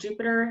a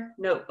Jupyter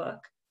Notebook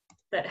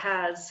that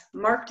has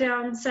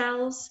markdown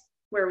cells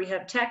where we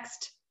have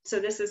text. So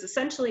this is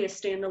essentially a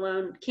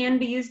standalone, can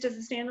be used as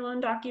a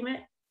standalone document.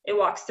 It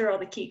walks through all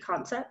the key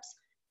concepts,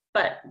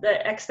 but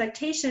the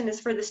expectation is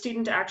for the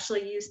student to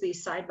actually use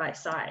these side by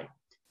side.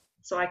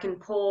 So I can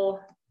pull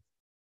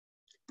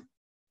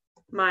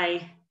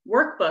my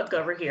workbook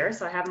over here.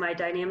 So I have my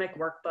dynamic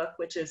workbook,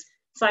 which is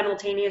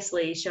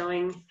simultaneously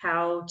showing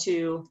how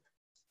to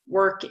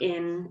work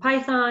in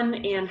Python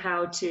and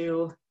how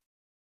to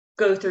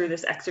go through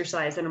this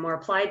exercise in a more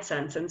applied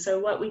sense. And so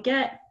what we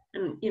get,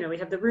 and we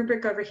have the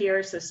rubric over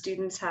here, so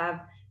students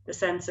have the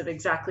sense of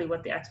exactly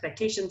what the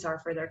expectations are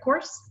for their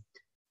course.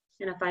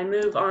 And if I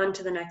move on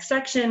to the next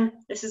section,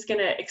 this is going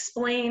to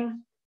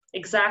explain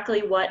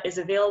exactly what is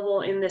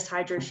available in this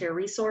HydroShare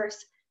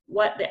resource,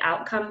 what the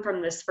outcome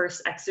from this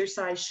first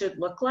exercise should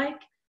look like,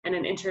 and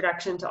an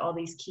introduction to all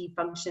these key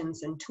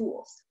functions and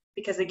tools.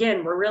 Because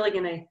again,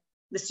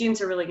 the students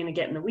are really going to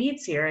get in the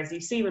weeds here. As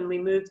you see, when we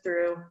move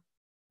through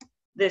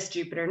this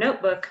Jupyter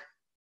Notebook,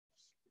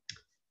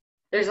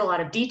 there's a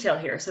lot of detail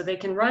here. So they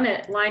can run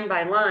it line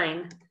by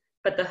line,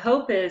 but the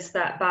hope is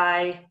that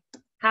by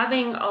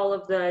having all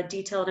of the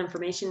detailed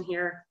information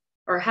here,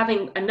 or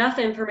having enough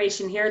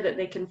information here that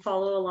they can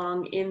follow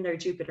along in their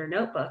Jupyter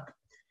Notebook,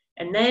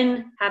 and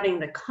then having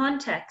the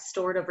context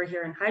stored over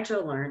here in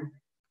HydroLearn,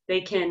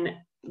 they can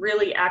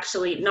really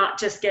actually not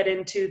just get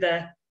into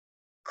the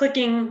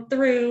clicking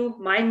through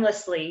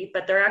mindlessly,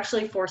 but they're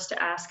actually forced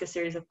to ask a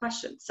series of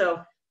questions.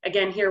 So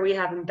again, here we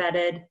have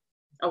embedded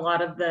a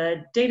lot of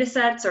the data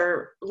sets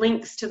or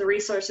links to the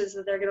resources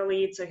that they're going to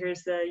lead. So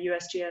here's the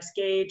USGS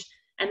gauge,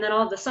 and then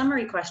all the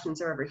summary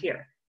questions are over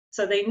here.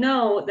 So they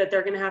know that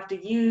they're going to have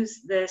to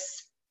use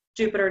this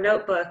Jupyter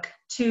Notebook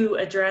to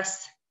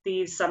address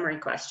these summary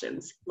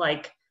questions,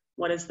 like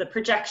what is the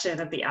projection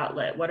of the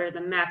outlet? What are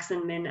the max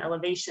and min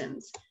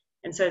elevations?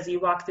 And so as you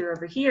walk through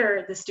over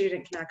here, the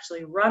student can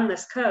actually run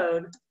this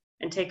code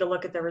and take a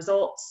look at the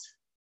results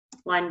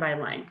line by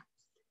line.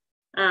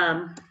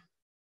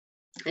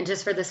 And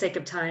just for the sake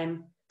of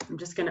time, I'm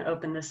just going to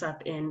open this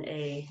up in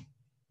a,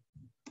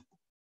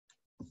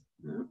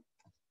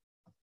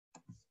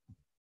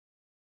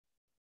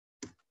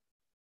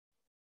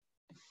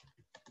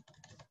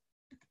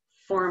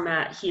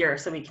 format here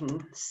so we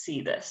can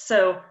see this.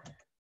 So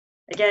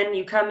again,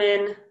 you come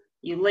in,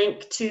 you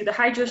link to the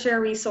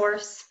HydroShare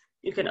resource,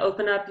 you can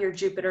open up your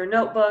Jupyter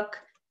Notebook,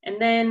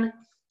 and then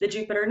the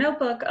Jupyter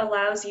Notebook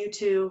allows you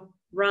to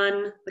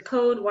run the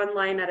code one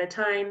line at a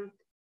time,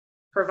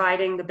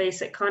 providing the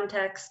basic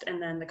context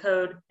and then the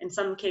code. In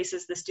some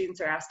cases, the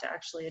students are asked to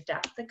actually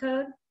adapt the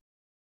code.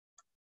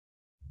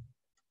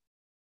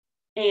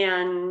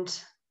 And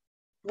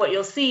what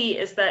you'll see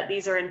is that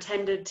these are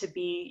intended to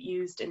be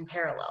used in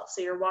parallel.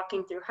 So you're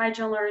walking through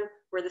HydroLearn,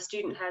 where the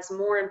student has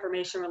more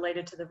information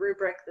related to the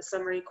rubric, the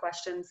summary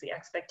questions, the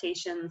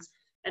expectations,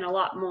 and a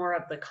lot more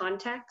of the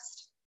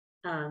context.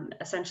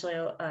 Essentially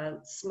a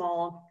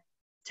small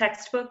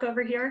textbook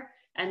over here.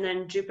 And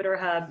then Jupyter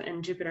Hub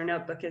and Jupyter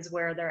Notebook is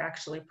where they're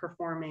actually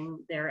performing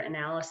their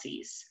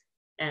analyses.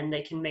 And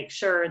they can make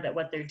sure that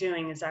what they're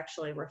doing is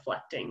actually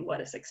reflecting what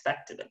is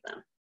expected of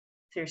them.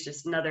 Here's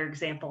just another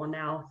example.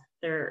 Now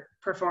they're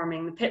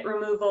performing the pit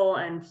removal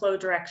and flow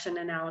direction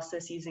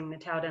analysis using the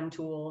TAUDEM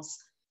tools.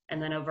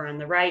 And then over on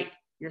the right,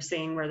 you're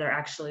seeing where they're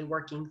actually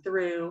working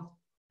through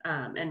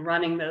and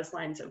running those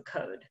lines of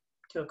code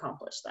to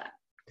accomplish that.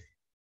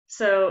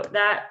 So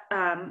that,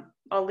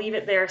 I'll leave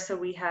it there so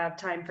we have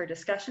time for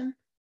discussion,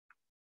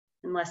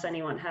 unless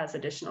anyone has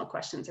additional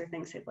questions or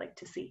things they'd like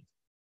to see.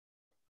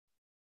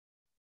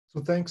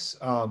 So thanks,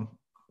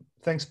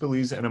 thanks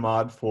Belize and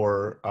Emad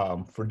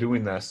for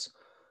doing this.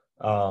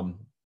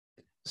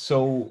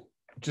 So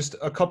just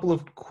a couple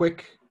of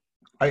quick,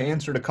 I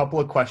answered a couple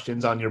of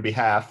questions on your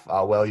behalf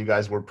while you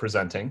guys were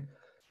presenting,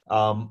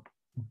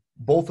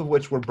 both of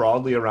which were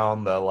broadly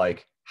around the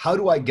like, how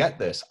do I get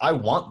this? I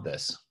want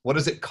this. What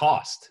does it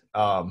cost?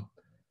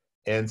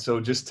 And so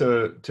just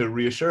to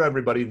reassure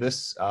everybody,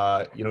 this,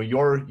 you know,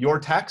 your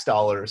tax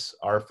dollars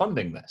are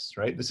funding this,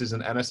 right? This is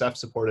an NSF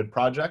supported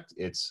project.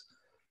 It's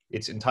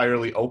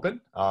entirely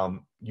open.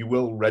 You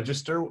will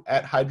register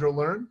at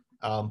HydroLearn,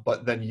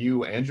 but then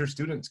you and your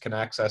students can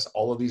access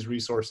all of these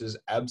resources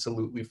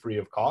absolutely free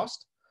of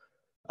cost.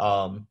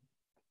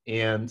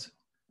 And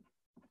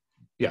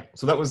yeah,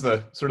 so that was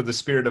the sort of the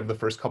spirit of the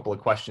first couple of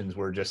questions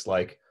were just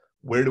like,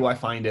 where do I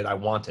find it? I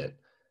want it.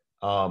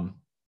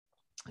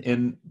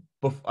 And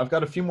I've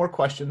got a few more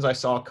questions I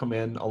saw come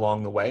in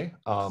along the way.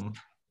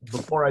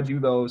 Before I do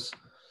those,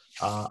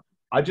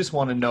 I just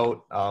want to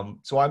note,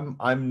 so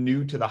I'm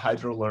new to the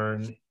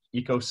HydroLearn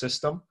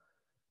ecosystem.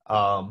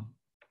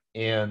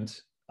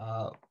 And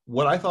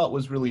what I thought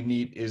was really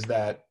neat is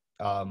that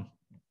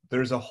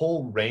there's a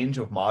whole range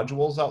of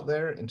modules out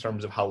there in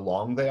terms of how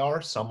long they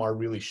are. Some are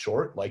really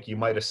short, like you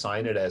might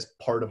assign it as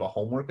part of a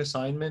homework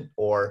assignment,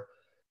 or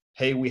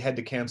hey, we had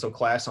to cancel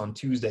class on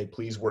Tuesday,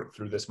 please work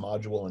through this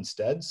module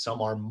instead.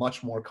 Some are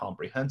much more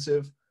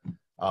comprehensive.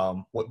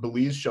 What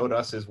Belize showed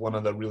us is one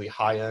of the really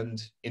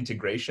high-end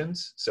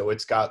integrations. So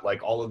it's got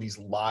like all of these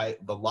the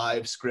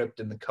live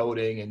script and the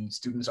coding, and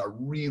students are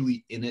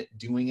really in it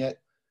doing it.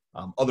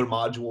 Other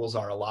modules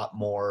are a lot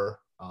more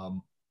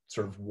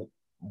sort of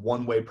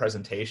one-way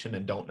presentation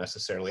and don't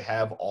necessarily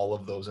have all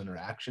of those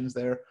interactions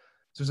there.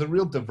 So there's a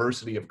real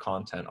diversity of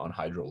content on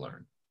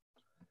HydroLearn.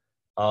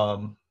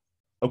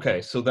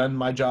 Okay, so then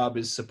my job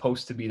is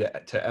supposed to be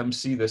to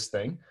MC this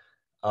thing.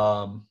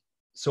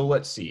 So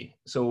let's see.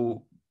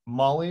 So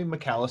Molly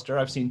McAllister,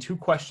 I've seen 2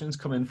 questions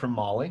come in from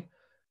Molly.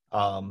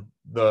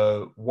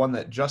 The one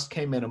that just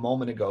came in a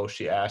moment ago,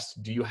 she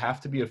asked, do you have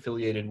to be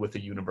affiliated with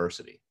a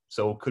university?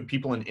 So could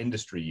people in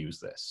industry use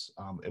this?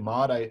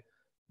 Emad,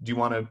 do you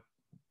want to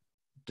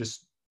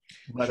just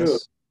let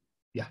us?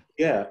 Yeah.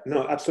 Yeah,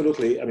 no,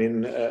 absolutely. I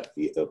mean,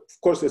 of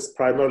course, it's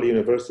primarily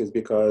universities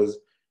because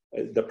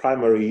the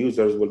primary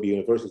users will be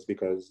universities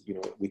because, you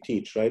know, we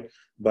teach, right?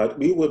 But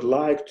we would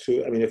like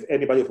to, I mean, if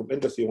anybody from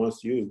industry wants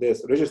to use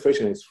this,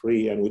 registration is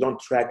free and we don't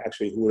track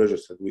actually who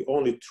registered. We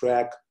only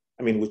track,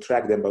 I mean, we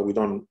track them, but we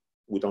don't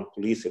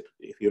police it.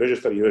 If you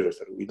register, you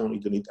register. We don't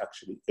need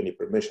actually any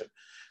permission.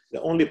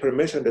 The only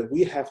permission that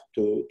we have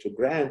to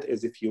grant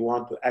is if you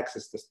want to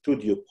access the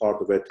studio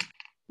part of it,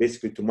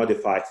 basically to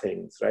modify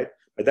things, right?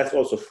 But that's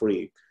also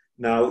free.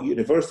 Now,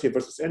 university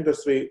versus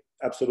industry,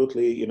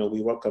 absolutely, you know,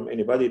 we welcome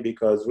anybody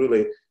because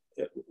really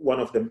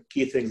one of the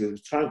key things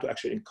is trying to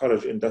actually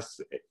encourage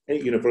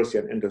university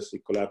and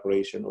industry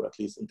collaboration or at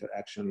least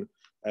interaction.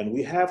 And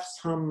we have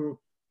some,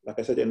 like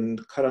I said, in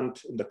the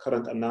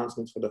current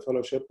announcements for the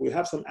fellowship, we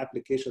have some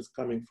applications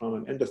coming from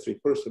an industry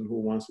person who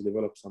wants to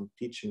develop some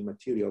teaching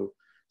material.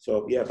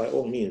 So yeah, by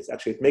all means,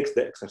 actually it makes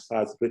the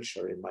exercise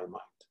richer in my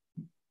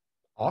mind.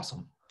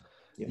 Awesome.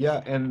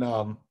 Yeah, and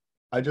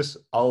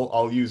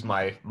I'll use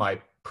my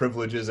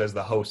privileges as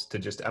the host to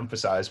just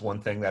emphasize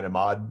one thing that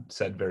Emad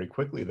said very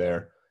quickly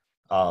there.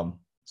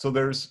 So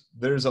there's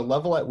a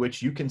level at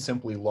which you can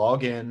simply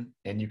log in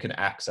and you can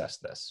access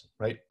this,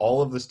 right?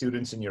 All of the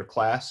students in your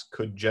class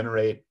could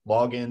generate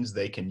logins.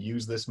 They can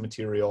use this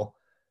material.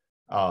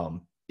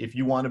 If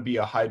you want to be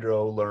a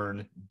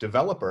HydroLearn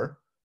developer,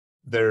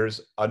 there's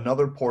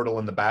another portal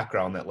in the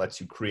background that lets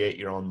you create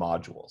your own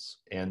modules.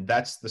 And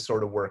that's the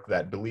sort of work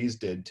that Belize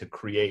did to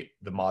create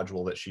the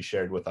module that she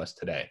shared with us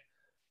today.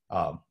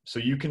 So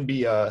you can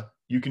be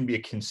you can be a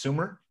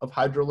consumer of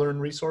HydroLearn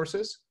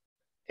resources.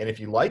 And if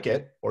you like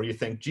it, or you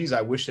think, geez,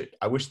 I wish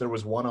there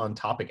was one on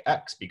topic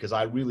X because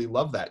I really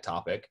love that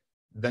topic,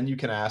 then you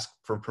can ask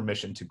for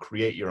permission to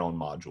create your own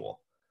module.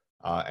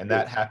 And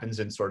that happens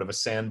in sort of a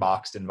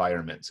sandboxed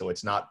environment. So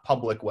it's not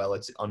public while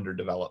it's under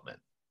development.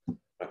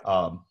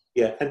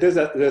 Yeah, and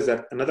there's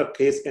another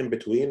case in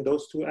between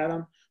those two,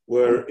 Adam,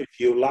 where if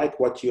you like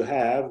what you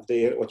have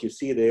there, what you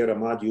see there, a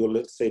module,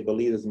 let's say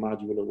Belize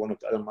module or one of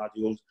the other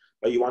modules,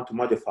 but you want to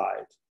modify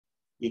it,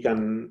 you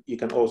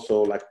can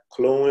also like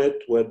clone it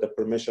with the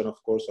permission,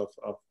 of course,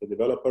 of the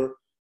developer,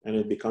 and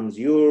it becomes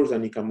yours,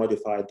 and you can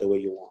modify it the way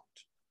you want.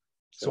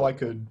 So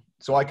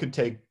I could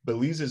take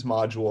Belize's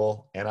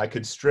module and I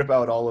could strip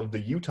out all of the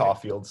Utah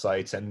field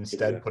sites and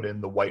instead put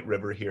in the White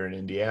River here in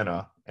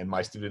Indiana, and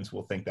my students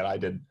will think that I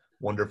did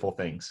wonderful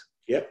things.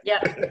 Yep.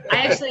 Yeah, I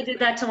actually did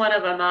that to one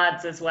of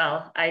Emad's as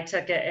well. I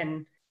took it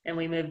and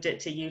we moved it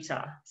to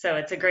Utah. So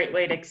it's a great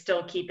way to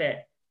still keep it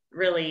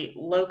really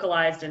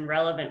localized and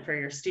relevant for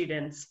your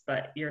students,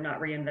 but you're not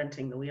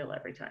reinventing the wheel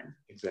every time.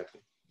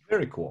 Exactly.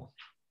 Very cool.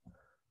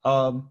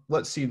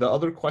 Let's see. The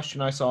other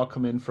question I saw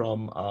come in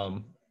from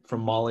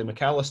Molly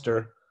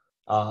McAllister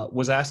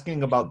was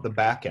asking about the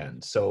back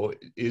end. So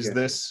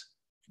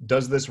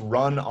does this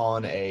run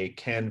on a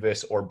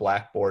Canvas or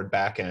Blackboard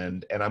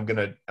backend? And I'm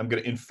gonna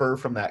infer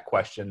from that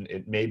question,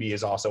 it maybe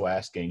is also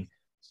asking,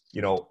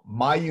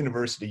 my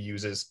university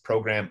uses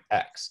program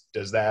X.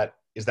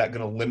 Is that going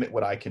to limit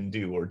what I can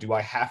do, or do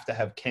I have to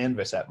have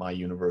Canvas at my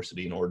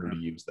university in order to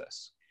use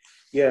this?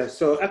 Yeah.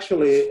 So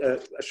actually, a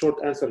short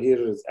answer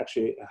here is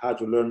actually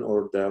HydroLearn,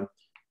 or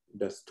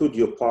the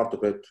studio part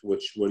of it,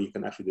 where you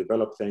can actually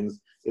develop things,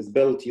 is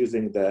built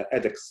using the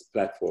edX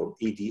platform,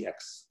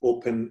 EDX,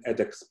 Open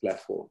edX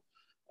platform.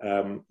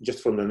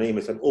 Just from the name,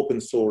 it's an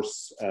open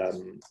source,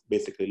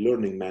 basically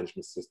learning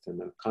management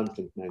system and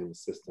content management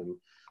system.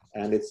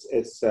 And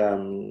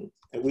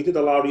we did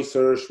a lot of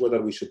research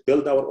whether we should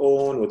build our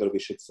own, whether we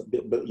should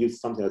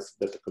use something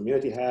that the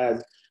community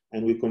has,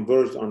 and we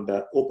converged on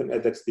the Open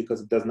edX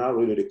because it does not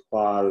really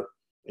require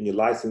any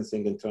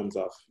licensing in terms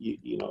of,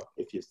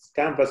 if it's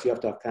Canvas, you have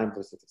to have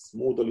Canvas. If it's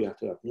Moodle, you have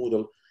to have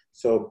Moodle.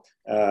 So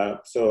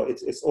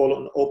it's all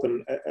on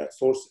open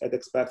source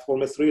edX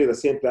platform. It's really the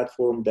same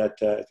platform that,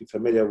 if you're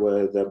familiar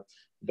with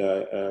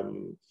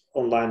the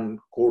online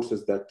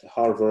courses that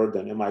Harvard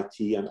and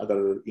MIT and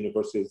other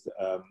universities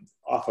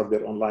offer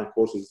their online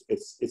courses,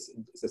 it's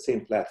the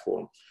same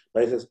platform.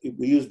 But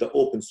we use the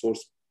open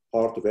source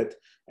part of it.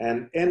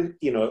 And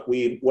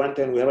we went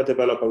in, we have a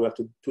developer, we have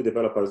two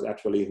developers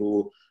actually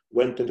who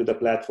went into the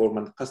platform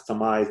and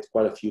customized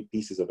quite a few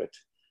pieces of it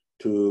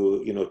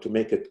to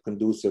make it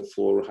conducive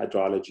for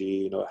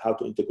hydrology, how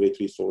to integrate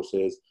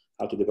resources,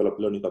 how to develop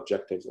learning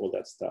objectives, all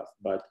that stuff.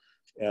 But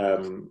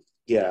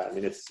yeah, I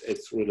mean,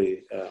 it's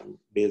really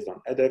based on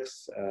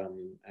edX,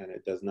 and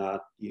it does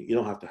not, you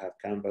don't have to have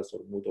Canvas or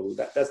Moodle.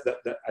 That's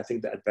I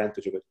think the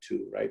advantage of it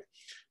too, right?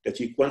 That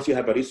once you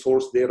have a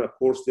resource there, a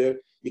course there,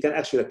 you can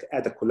actually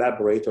add a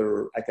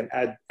collaborator. I can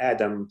add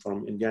Adam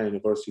from Indiana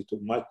University to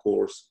my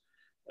course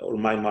or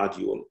my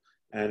module,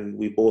 and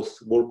we both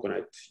work on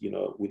it.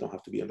 We don't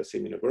have to be in the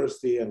same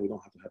university, and we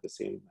don't have to have the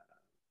same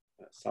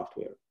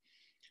software.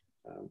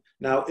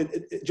 Now,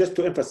 just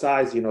to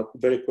emphasize,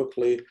 very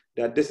quickly,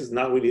 that this is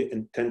not really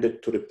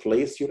intended to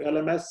replace your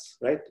LMS,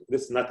 right?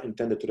 This is not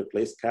intended to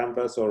replace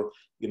Canvas, or,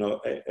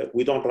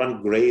 we don't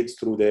run grades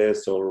through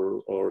this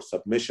or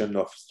submission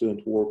of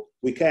student work.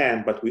 We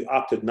can, but we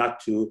opted not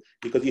to,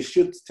 because you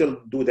should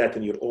still do that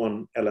in your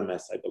own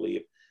LMS, I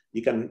believe.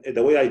 You can,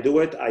 the way I do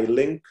it, I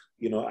link,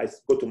 I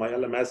go to my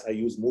LMS, I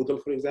use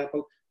Moodle, for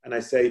example, and I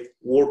say,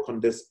 work on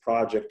this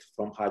project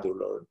from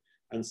HydroLearn,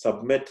 and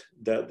submit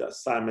the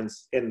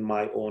assignments in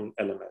my own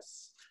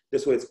LMS.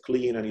 This way it's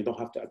clean, and you don't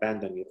have to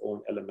abandon your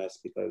own LMS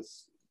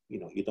because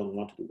you don't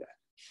want to do that.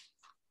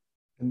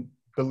 And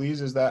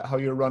Belize, is that how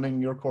you're running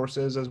your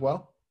courses as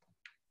well?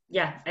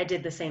 Yeah, I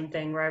did the same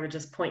thing where I would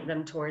just point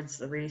them towards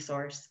the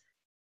resource.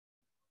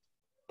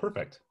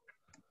 Perfect.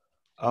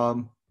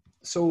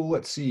 So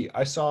let's see.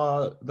 I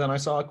saw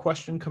a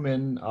question come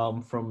in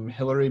from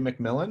Hillary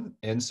McMillan,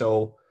 and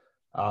so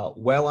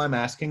while I'm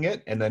asking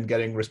it and then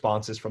getting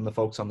responses from the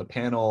folks on the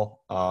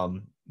panel,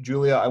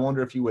 Julia, I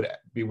wonder if you would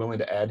be willing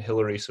to add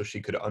Hillary so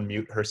she could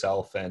unmute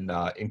herself, and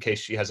in case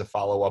she has a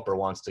follow-up or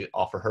wants to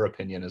offer her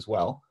opinion as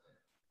well.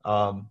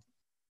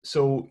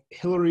 So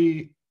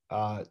Hillary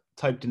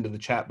typed into the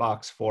chat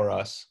box for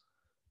us.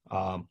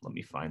 Let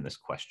me find this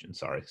question,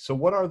 sorry. So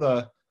what are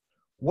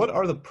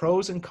the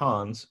pros and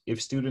cons if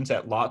students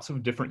at lots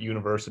of different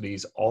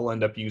universities all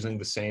end up using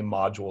the same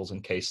modules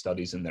and case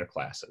studies in their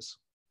classes?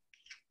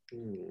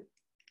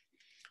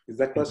 Is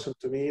that question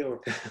to me, or?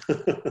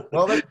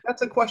 Well,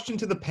 that's a question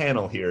to the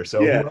panel here.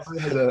 So yeah. Whoever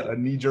has a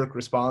knee-jerk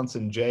response,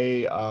 and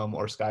Jay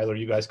or Skylar,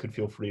 you guys could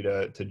feel free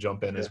to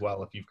jump in as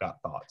well if you've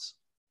got thoughts.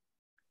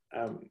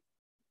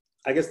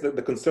 I guess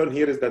the concern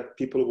here is that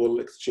people will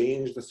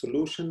exchange the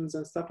solutions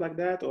and stuff like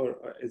that,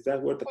 or is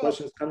that where the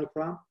question is coming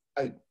from?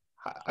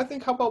 I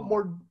think how about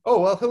more,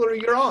 oh, well, Hillary,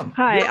 you're on.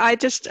 Hi, I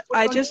just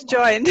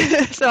joined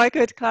so I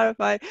could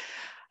clarify.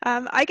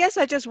 I guess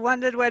I just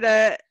wondered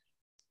whether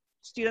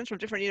students from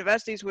different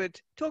universities would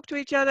talk to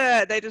each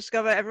other. They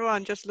discover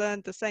everyone just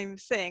learned the same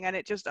thing, and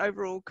it just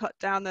overall cut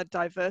down the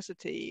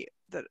diversity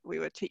that we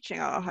were teaching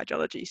our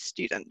hydrology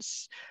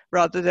students,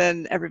 rather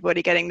than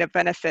everybody getting the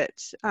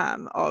benefit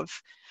of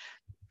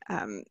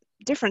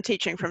different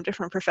teaching from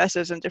different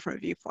professors and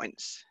different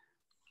viewpoints.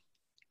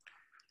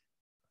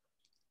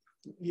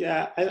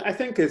 Yeah, I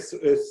think it's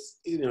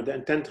the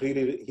intent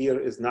really here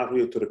is not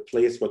really to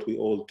replace what we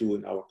all do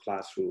in our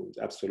classrooms.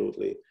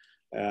 Absolutely,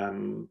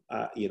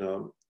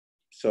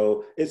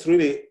 so it's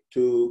really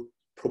to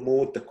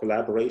promote the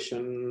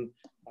collaboration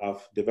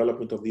of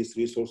development of these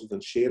resources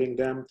and sharing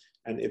them,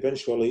 and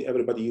eventually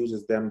everybody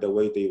uses them the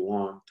way they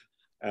want.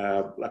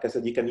 Like I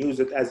said, you can use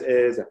it as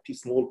is, a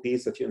small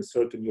piece that you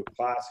insert in your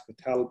class if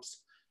it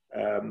helps.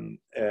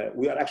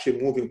 We are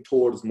actually moving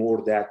towards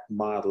more that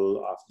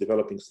model of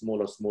developing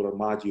smaller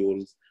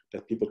modules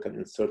that people can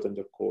insert in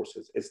their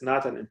courses. It's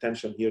not an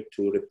intention here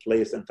to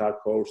replace the entire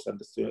course and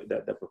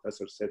the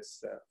professor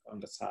sits on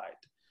the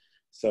side.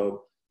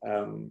 So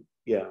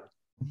yeah.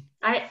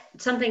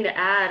 Something to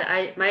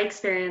add, my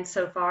experience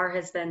so far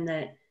has been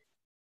that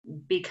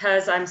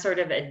because I'm sort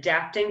of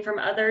adapting from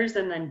others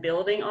and then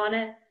building on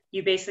it,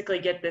 you basically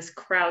get this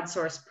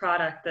crowdsourced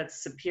product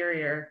that's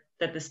superior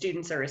that the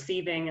students are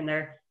receiving, and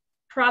they're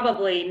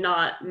probably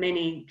not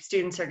many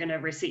students are going to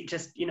receive,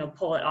 just,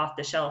 pull it off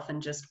the shelf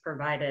and just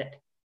provide it,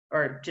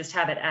 or just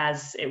have it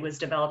as it was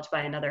developed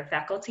by another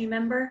faculty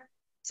member.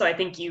 So I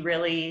think you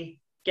really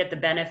get the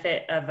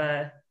benefit of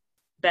a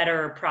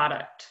better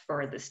product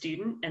for the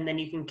student, and then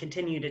you can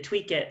continue to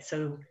tweak it.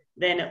 So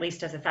then at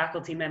least as a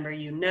faculty member,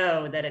 you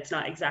know that it's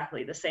not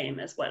exactly the same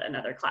as what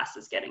another class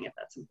is getting, if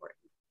that's important.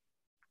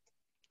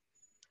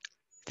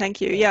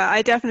 Thank you. Yeah,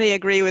 I definitely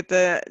agree with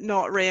the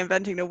not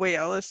reinventing the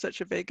wheel is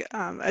such a big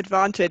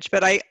advantage.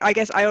 But I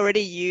guess I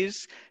already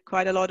use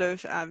quite a lot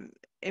of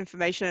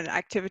information and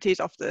activities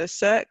off the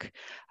CERC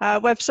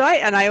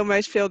website, and I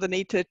almost feel the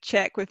need to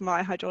check with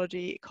my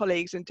hydrology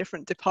colleagues in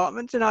different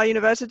departments in our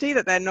university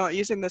that they're not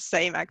using the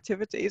same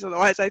activities.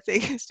 Otherwise, I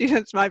think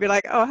students might be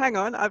like, oh, hang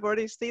on, I've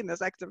already seen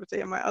this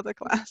activity in my other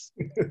class.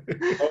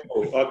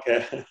 Oh,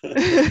 okay.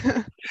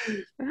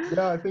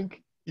 Yeah, I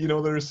think,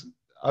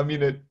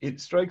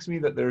 it strikes me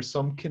that there's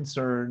some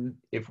concern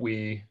if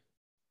we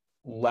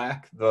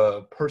lack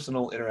the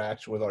personal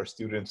interaction with our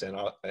students and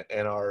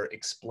are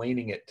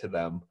explaining it to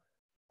them.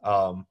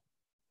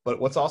 But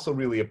what's also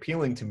really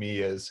appealing to me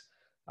is,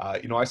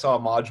 I saw a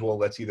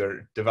module that's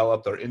either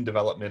developed or in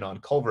development on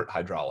culvert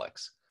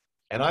hydraulics.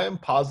 And I am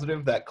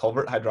positive that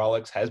culvert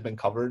hydraulics has been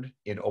covered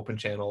in open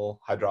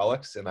channel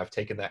hydraulics, and I've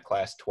taken that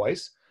class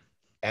twice.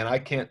 And I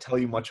can't tell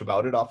you much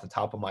about it off the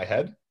top of my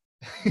head.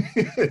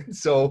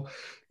 So,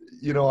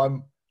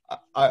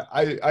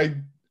 I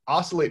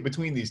oscillate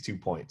between these 2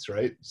 points,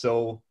 right?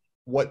 So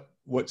what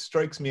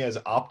strikes me as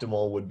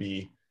optimal would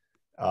be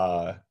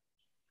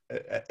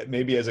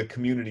maybe as a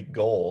community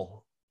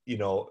goal,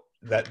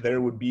 that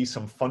there would be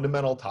some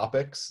fundamental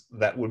topics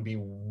that would be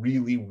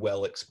really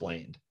well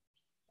explained.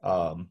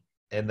 And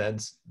then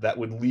that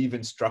would leave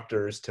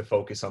instructors to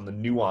focus on the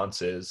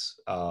nuances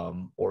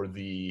or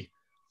the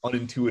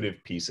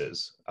unintuitive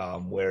pieces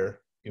where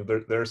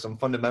there are some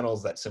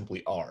fundamentals that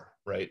simply are,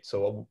 right?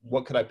 So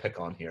what could I pick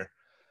on here?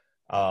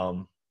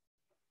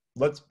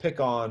 Let's pick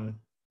on,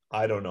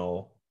 I don't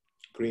know.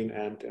 Green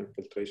amped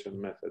infiltration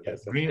method. Yeah,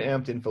 green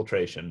amped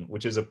infiltration,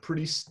 which is a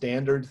pretty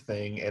standard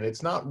thing. And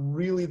it's not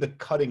really the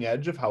cutting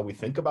edge of how we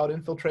think about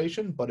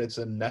infiltration, but it's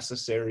a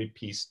necessary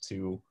piece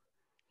to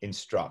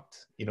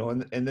instruct,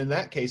 and in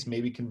that case,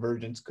 maybe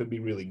convergence could be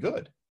really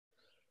good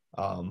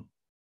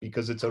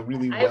because it's a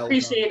really I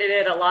appreciated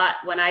it a lot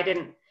when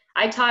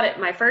I taught it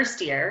my first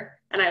year,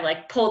 and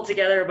I pulled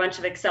together a bunch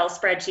of Excel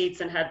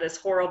spreadsheets and had this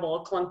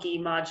horrible clunky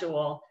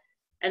module.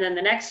 And then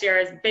the next year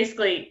is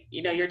basically,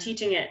 you're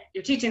teaching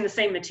the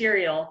same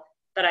material,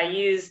 but I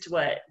used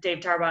what Dave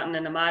Tarbotten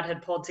and Emad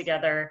had pulled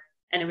together,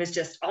 and it was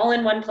just all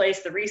in one place.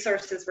 The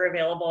resources were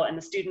available, and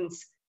the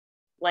students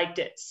liked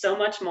it so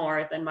much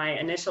more than my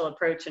initial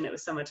approach, and it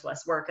was so much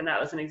less work. And that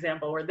was an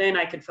example where then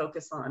I could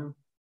focus on,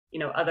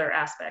 other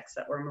aspects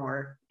that were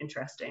more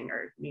interesting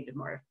or needed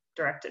more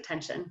direct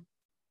attention.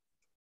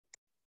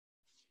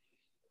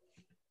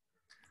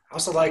 I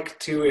also like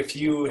to, if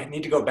you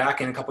need to go back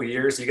in a couple of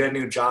years, you get a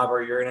new job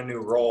or you're in a new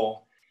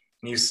role,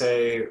 and you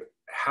say,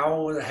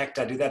 how the heck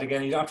did I do that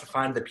again? You don't have to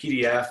find the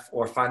PDF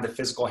or find the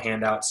physical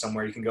handout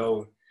somewhere. You can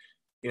go,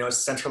 it's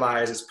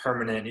centralized, it's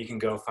permanent. You can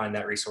go find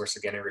that resource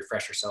again and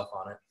refresh yourself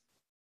on it.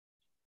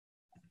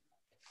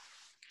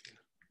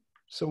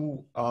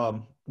 So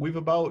we've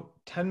about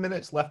 10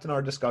 minutes left in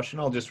our discussion.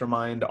 I'll just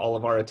remind all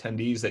of our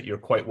attendees that you're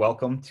quite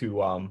welcome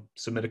to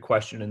submit a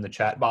question in the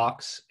chat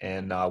box,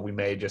 and we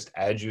may just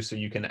add you so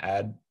you can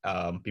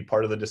be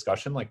part of the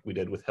discussion like we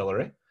did with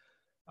Hillary.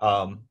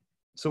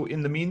 So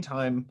in the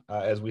meantime,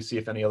 as we see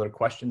if any other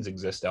questions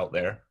exist out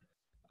there,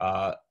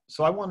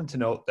 so I wanted to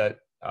note that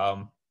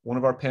one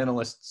of our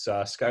panelists,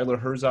 Skylar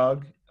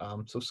Herzog.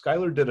 So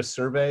Skylar did a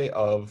survey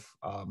of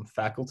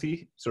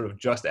faculty, sort of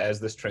just as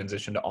this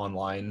transition to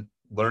online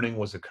learning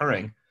was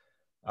occurring.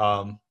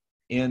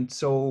 And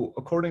so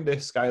according to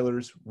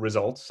Skylar's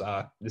results,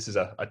 this is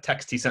a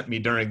text he sent me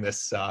during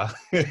this,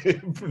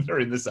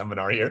 during this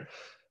seminar here,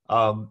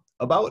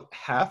 about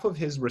half of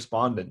his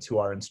respondents who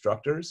are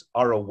instructors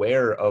are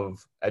aware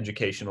of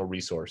educational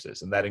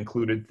resources, and that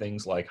included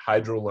things like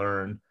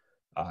HydroLearn,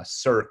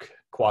 CERC,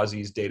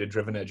 Quasi's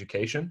data-driven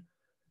education,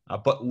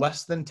 but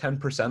less than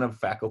 10% of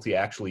faculty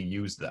actually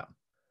use them.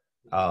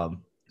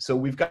 So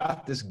we've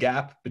got this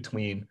gap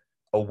between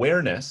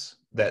awareness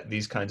that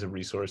these kinds of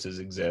resources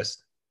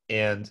exist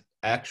and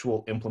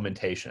actual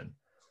implementation.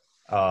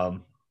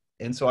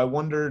 And so I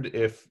wondered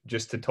if,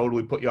 just to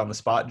totally put you on the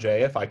spot,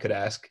 Jay, if I could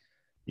ask,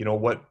 you know,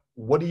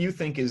 what do you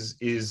think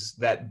is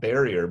that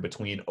barrier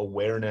between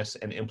awareness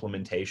and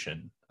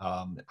implementation?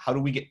 How do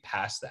we get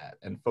past that?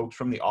 And folks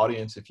from the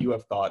audience, if you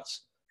have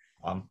thoughts,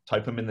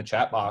 type them in the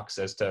chat box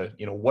as to,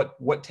 you know,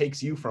 what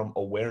takes you from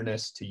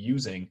awareness to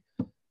using,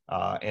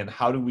 and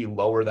how do we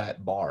lower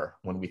that bar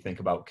when we think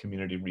about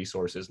community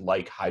resources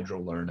like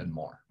HydroLearn and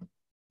more?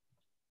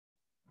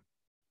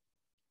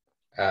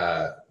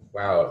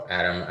 Wow,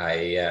 Adam,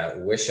 I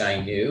wish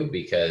I knew,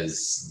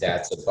 because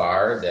that's a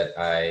bar that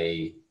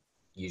I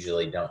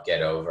usually don't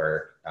get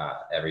over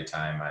every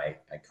time I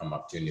come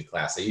up to a new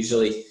class. I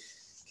usually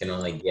can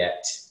only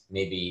get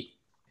maybe,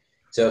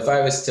 so if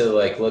I was to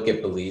like look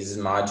at Belize's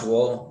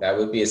module, that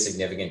would be a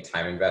significant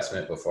time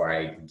investment before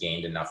I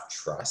gained enough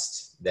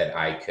trust that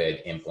I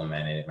could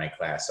implement it in my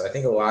class. So I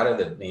think a lot of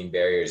the main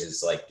barriers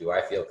is like, do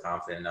I feel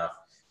confident enough?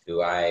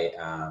 Do I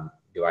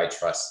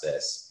trust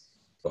this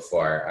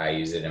before I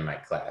use it in my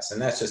class?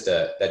 And that's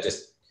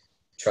just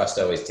trust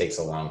always takes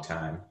a long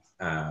time.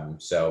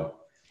 So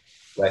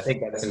I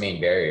think that's the main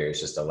barrier, is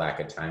just a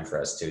lack of time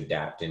for us to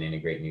adapt and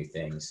integrate new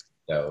things.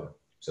 So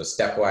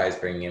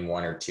stepwise bringing in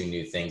 1 or 2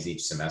 new things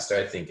each semester,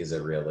 I think, is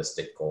a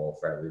realistic goal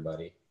for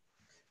everybody.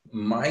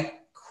 My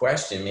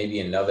question, maybe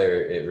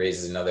it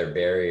raises another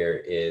barrier,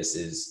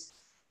 is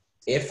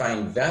if I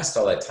invest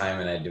all that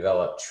time and I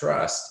develop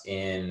trust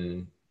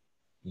in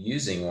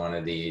using one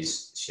of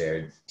these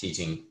shared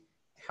teaching,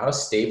 how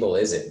stable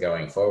is it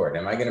going forward?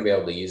 Am I going to be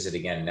able to use it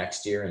again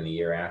next year and the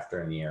year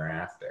after and the year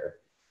after?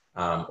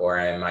 Or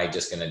am I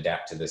just going to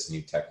adapt to this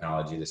new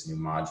technology, this new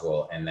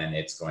module, and then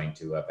it's going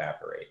to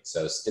evaporate?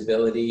 So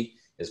stability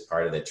is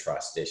part of the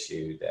trust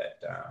issue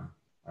that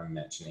I'm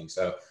mentioning.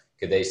 So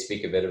could they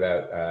speak a bit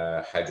about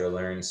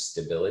HydroLearn's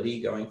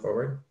stability going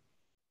forward?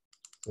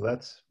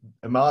 Well,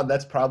 Emad,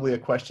 that's probably a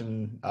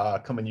question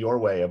coming your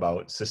way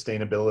about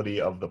sustainability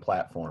of the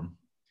platform.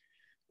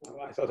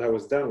 Well, I thought I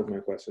was done with my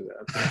question.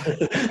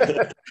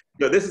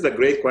 No, this is a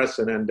great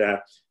question. And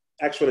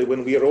actually,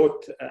 when we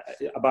wrote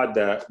about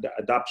the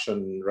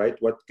adoption, right,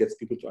 what gets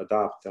people to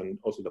adopt, and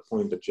also the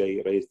point that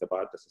Jay raised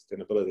about the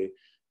sustainability,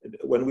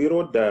 when we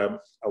wrote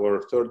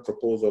our third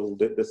proposal,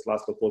 this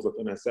last proposal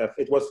to NSF,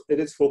 it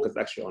is focused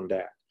actually on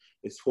that.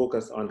 It's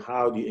focused on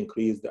how do you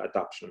increase the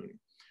adoption,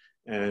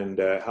 and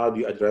how do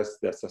you address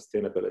the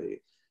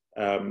sustainability.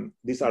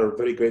 These are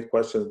very great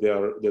questions.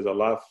 There's a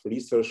lot of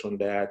research on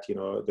that. You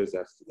know, there's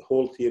a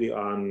whole theory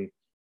on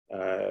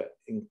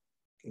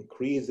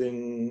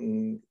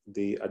increasing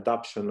the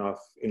adoption of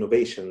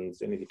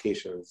innovations in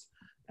educations,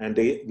 and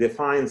they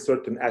define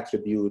certain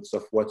attributes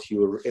of what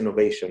your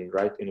innovation,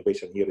 right?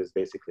 Innovation here is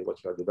basically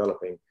what you are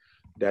developing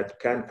that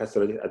can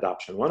facilitate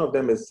adoption. One of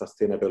them is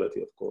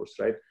sustainability, of course,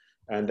 right?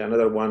 And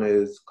another one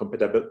is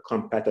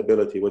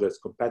compatibility, whether it's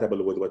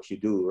compatible with what you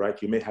do, right?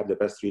 You may have the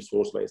best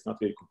resource, but it's not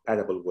really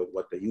compatible with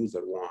what the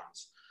user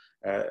wants.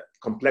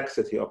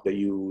 Complexity of the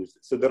use.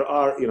 So there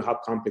are, you know, how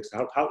complex,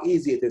 how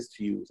easy it is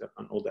to use,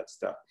 and all that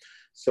stuff.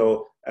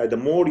 So the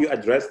more you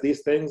address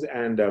these things,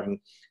 and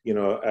you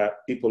know,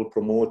 people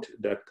promote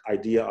the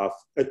idea of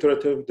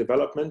iterative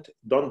development.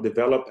 Don't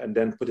develop and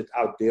then put it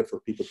out there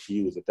for people to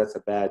use it. That's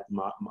a bad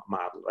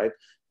model, right?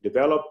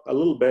 Develop a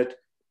little bit,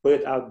 put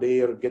it out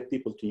there, get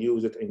people to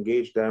use it,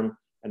 engage them,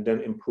 and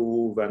then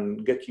improve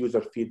and get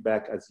user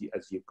feedback as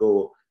you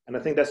go. And I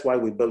think that's why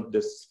we built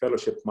this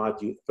fellowship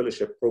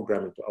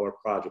program into our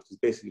project, is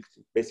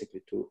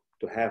basically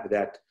to have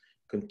that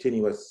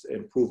continuous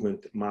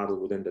improvement model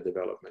within the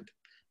development.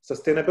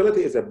 Sustainability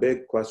is a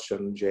big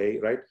question, Jay,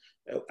 right?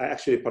 I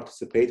actually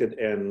participated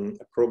in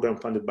a program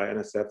funded by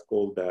NSF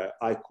called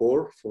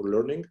iCore for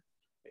Learning,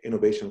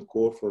 Innovation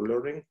Core for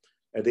Learning.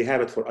 They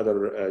have it for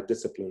other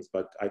disciplines,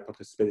 but I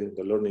participated in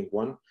the learning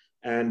one.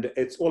 And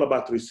it's all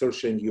about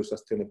researching your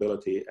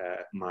sustainability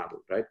model,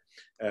 right?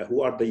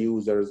 Who are the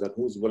users and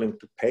who's willing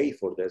to pay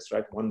for this,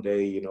 right? One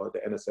day, you know,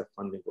 the NSF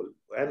funding will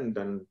end,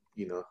 and,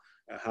 you know,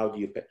 how do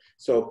you pay?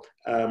 So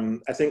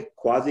I think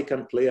Quasi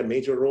can play a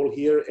major role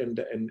here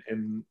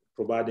in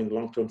providing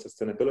long-term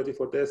sustainability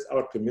for this.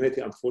 Our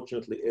community,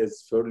 unfortunately,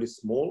 is fairly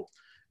small.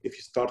 If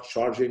you start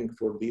charging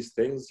for these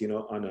things, you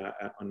know, on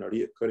a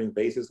recurring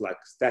basis, like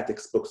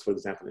statics books, for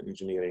example, in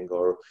engineering,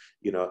 or,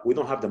 you know, we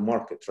don't have the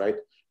market, right?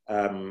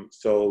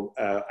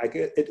 I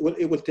guess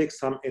it will take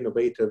some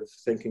innovative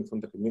thinking from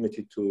the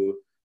community to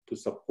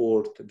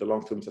support the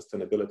long-term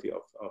sustainability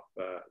of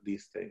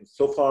these things.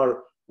 So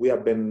far, we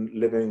have been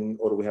living,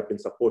 or we have been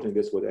supporting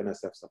this with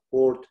NSF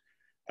support.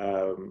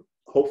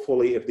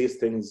 Hopefully, if these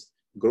things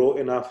grow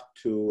enough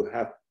to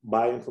have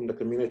buy-in from the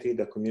community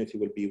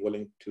will be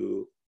willing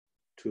to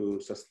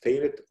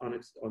sustain it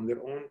on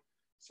their own.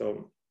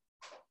 So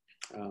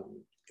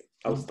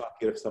I'll stop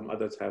here if some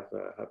others have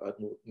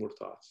more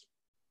thoughts.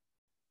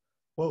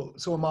 Well,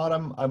 so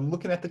Emad, I'm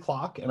looking at the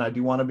clock, and I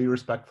do want to be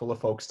respectful of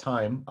folks'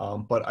 time,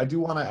 but I do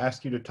want to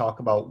ask you to talk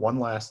about one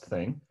last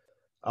thing.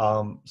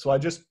 So I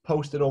just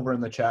posted over in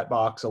the chat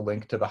box a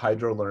link to the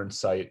HydroLearn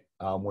site,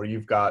 where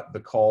you've got the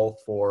call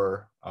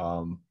for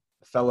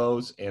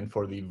fellows and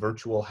for the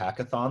virtual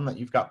hackathon that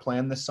you've got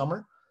planned this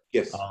summer.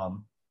 Yes.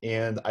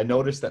 And I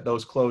noticed that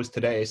those closed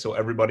today, so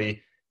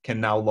everybody can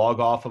now log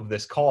off of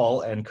this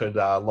call and could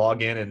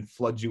log in and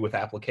flood you with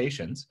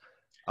applications.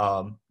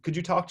 Could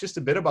you talk just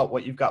a bit about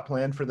what you've got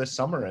planned for this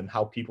summer and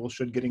how people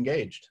should get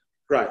engaged?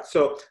 Right.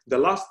 So the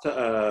last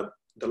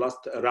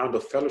round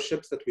of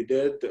fellowships that we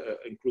did,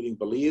 including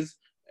Belize,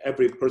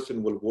 every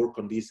person will work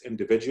on these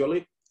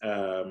individually.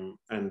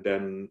 And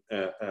then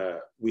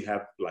we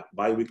have like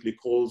bi-weekly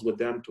calls with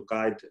them to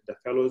guide the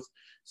fellows.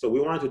 So we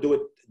wanted to do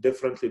it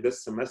differently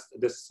this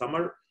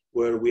summer,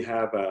 where we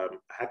have a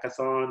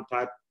hackathon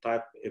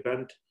type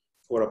event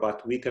for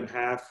about a week and a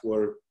half,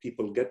 where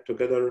people get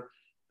together,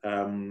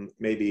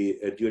 maybe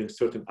during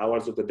certain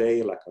hours of the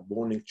day, like a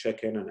morning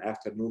check-in and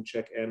afternoon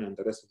check-in, and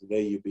the rest of the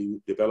day you'll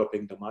be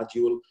developing the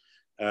module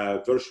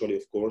virtually,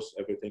 of course,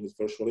 everything is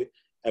virtually.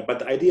 But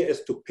the idea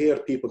is to pair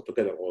people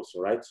together also,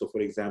 right? So for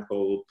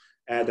example,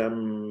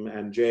 Adam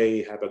and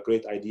Jay have a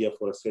great idea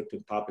for a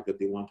certain topic that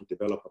they want to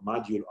develop a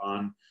module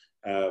on.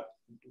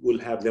 We'll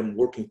have them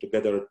working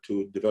together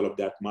to develop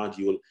that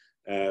module.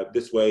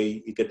 This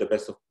way you get the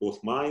best of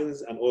both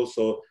minds, and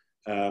also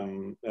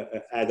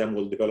Adam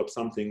will develop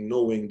something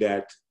knowing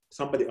that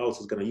somebody else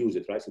is going to use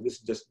it, right? So this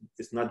is just,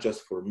 it's not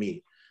just for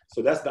me.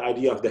 So that's the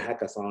idea of the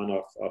hackathon,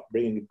 of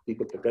bringing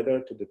people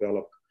together to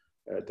develop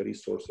the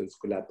resources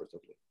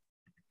collaboratively.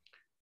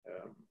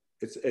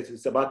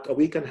 It's about a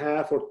week and a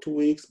half or 2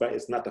 weeks, but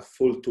it's not a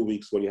full 2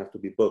 weeks where you have to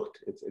be booked.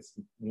 It's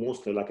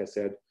mostly, like I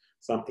said,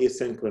 some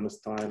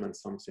asynchronous time and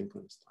some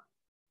synchronous time.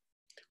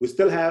 We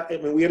still have, I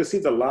mean, we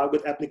received a lot of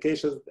good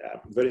applications.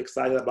 I'm very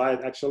excited about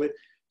it, actually.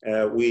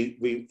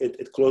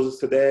 It closes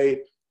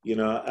today. You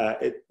know,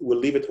 we'll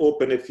leave it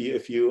open if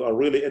you are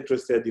really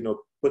interested. You know,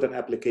 put an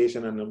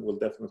application, and then we'll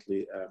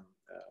definitely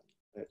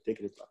take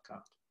it into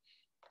account.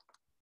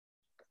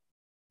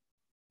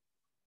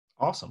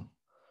 Awesome.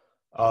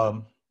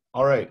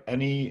 All right.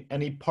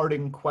 Any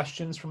parting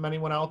questions from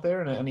anyone out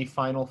there, and any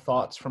final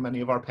thoughts from any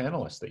of our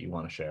panelists that you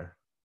want to share?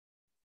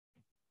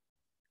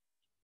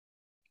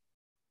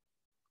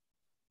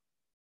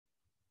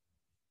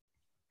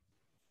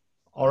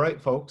 All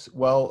right, folks.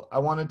 Well, I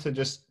wanted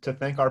to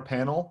thank our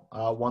panel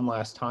one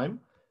last time,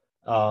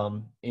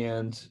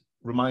 and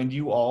remind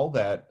you all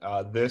that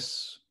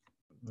this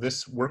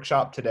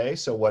workshop today,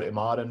 so what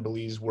Emad and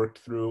Belize worked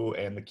through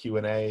and the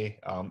Q&A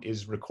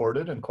is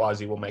recorded, and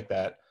Quasi will make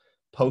that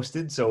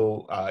posted.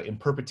 So in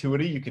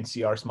perpetuity, you can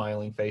see our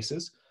smiling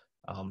faces.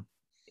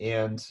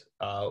 And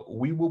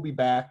we will be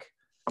back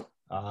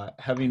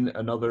having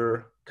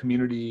another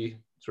community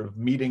sort of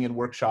meeting and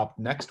workshop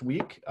next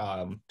week,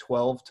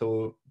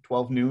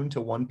 12 noon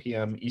to 1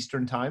 p.m.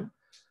 Eastern time.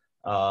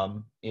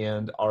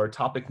 And our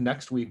topic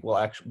next week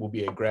will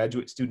be a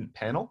graduate student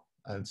panel.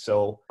 And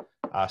so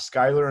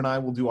Skylar and I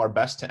will do our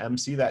best to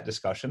MC that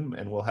discussion,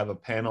 and we'll have a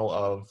panel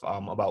of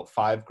about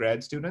 5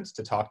 grad students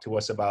to talk to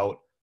us about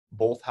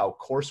both how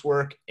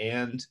coursework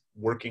and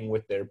working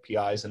with their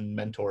PIs and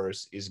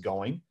mentors is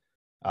going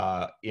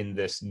in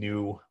this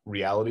new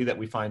reality that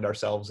we find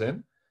ourselves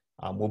in.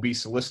 We'll be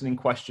soliciting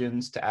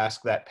questions to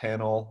ask that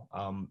panel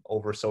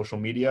over social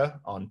media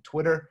on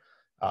Twitter.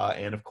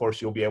 And of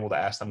course, you'll be able to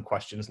ask them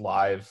questions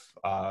live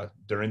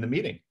during the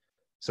meeting.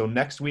 So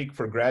next week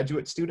for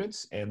graduate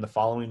students, and the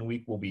following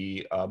week will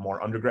be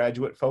more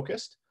undergraduate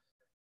focused.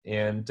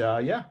 And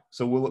yeah,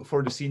 so we'll look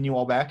forward to seeing you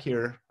all back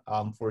here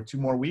for 2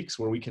 more weeks,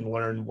 where we can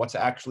learn what's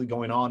actually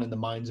going on in the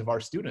minds of our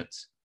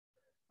students.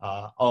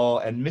 Oh,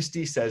 and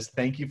Misty says,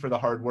 thank you for the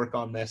hard work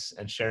on this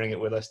and sharing it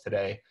with us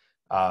today.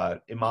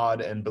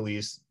 Emad and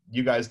Belize,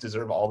 you guys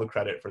deserve all the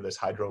credit for this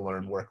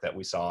HydroLearn work that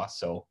we saw.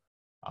 So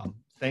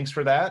thanks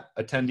for that.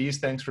 Attendees,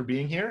 thanks for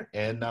being here.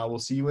 And we'll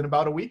see you in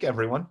about a week,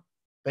 everyone.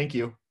 Thank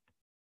you.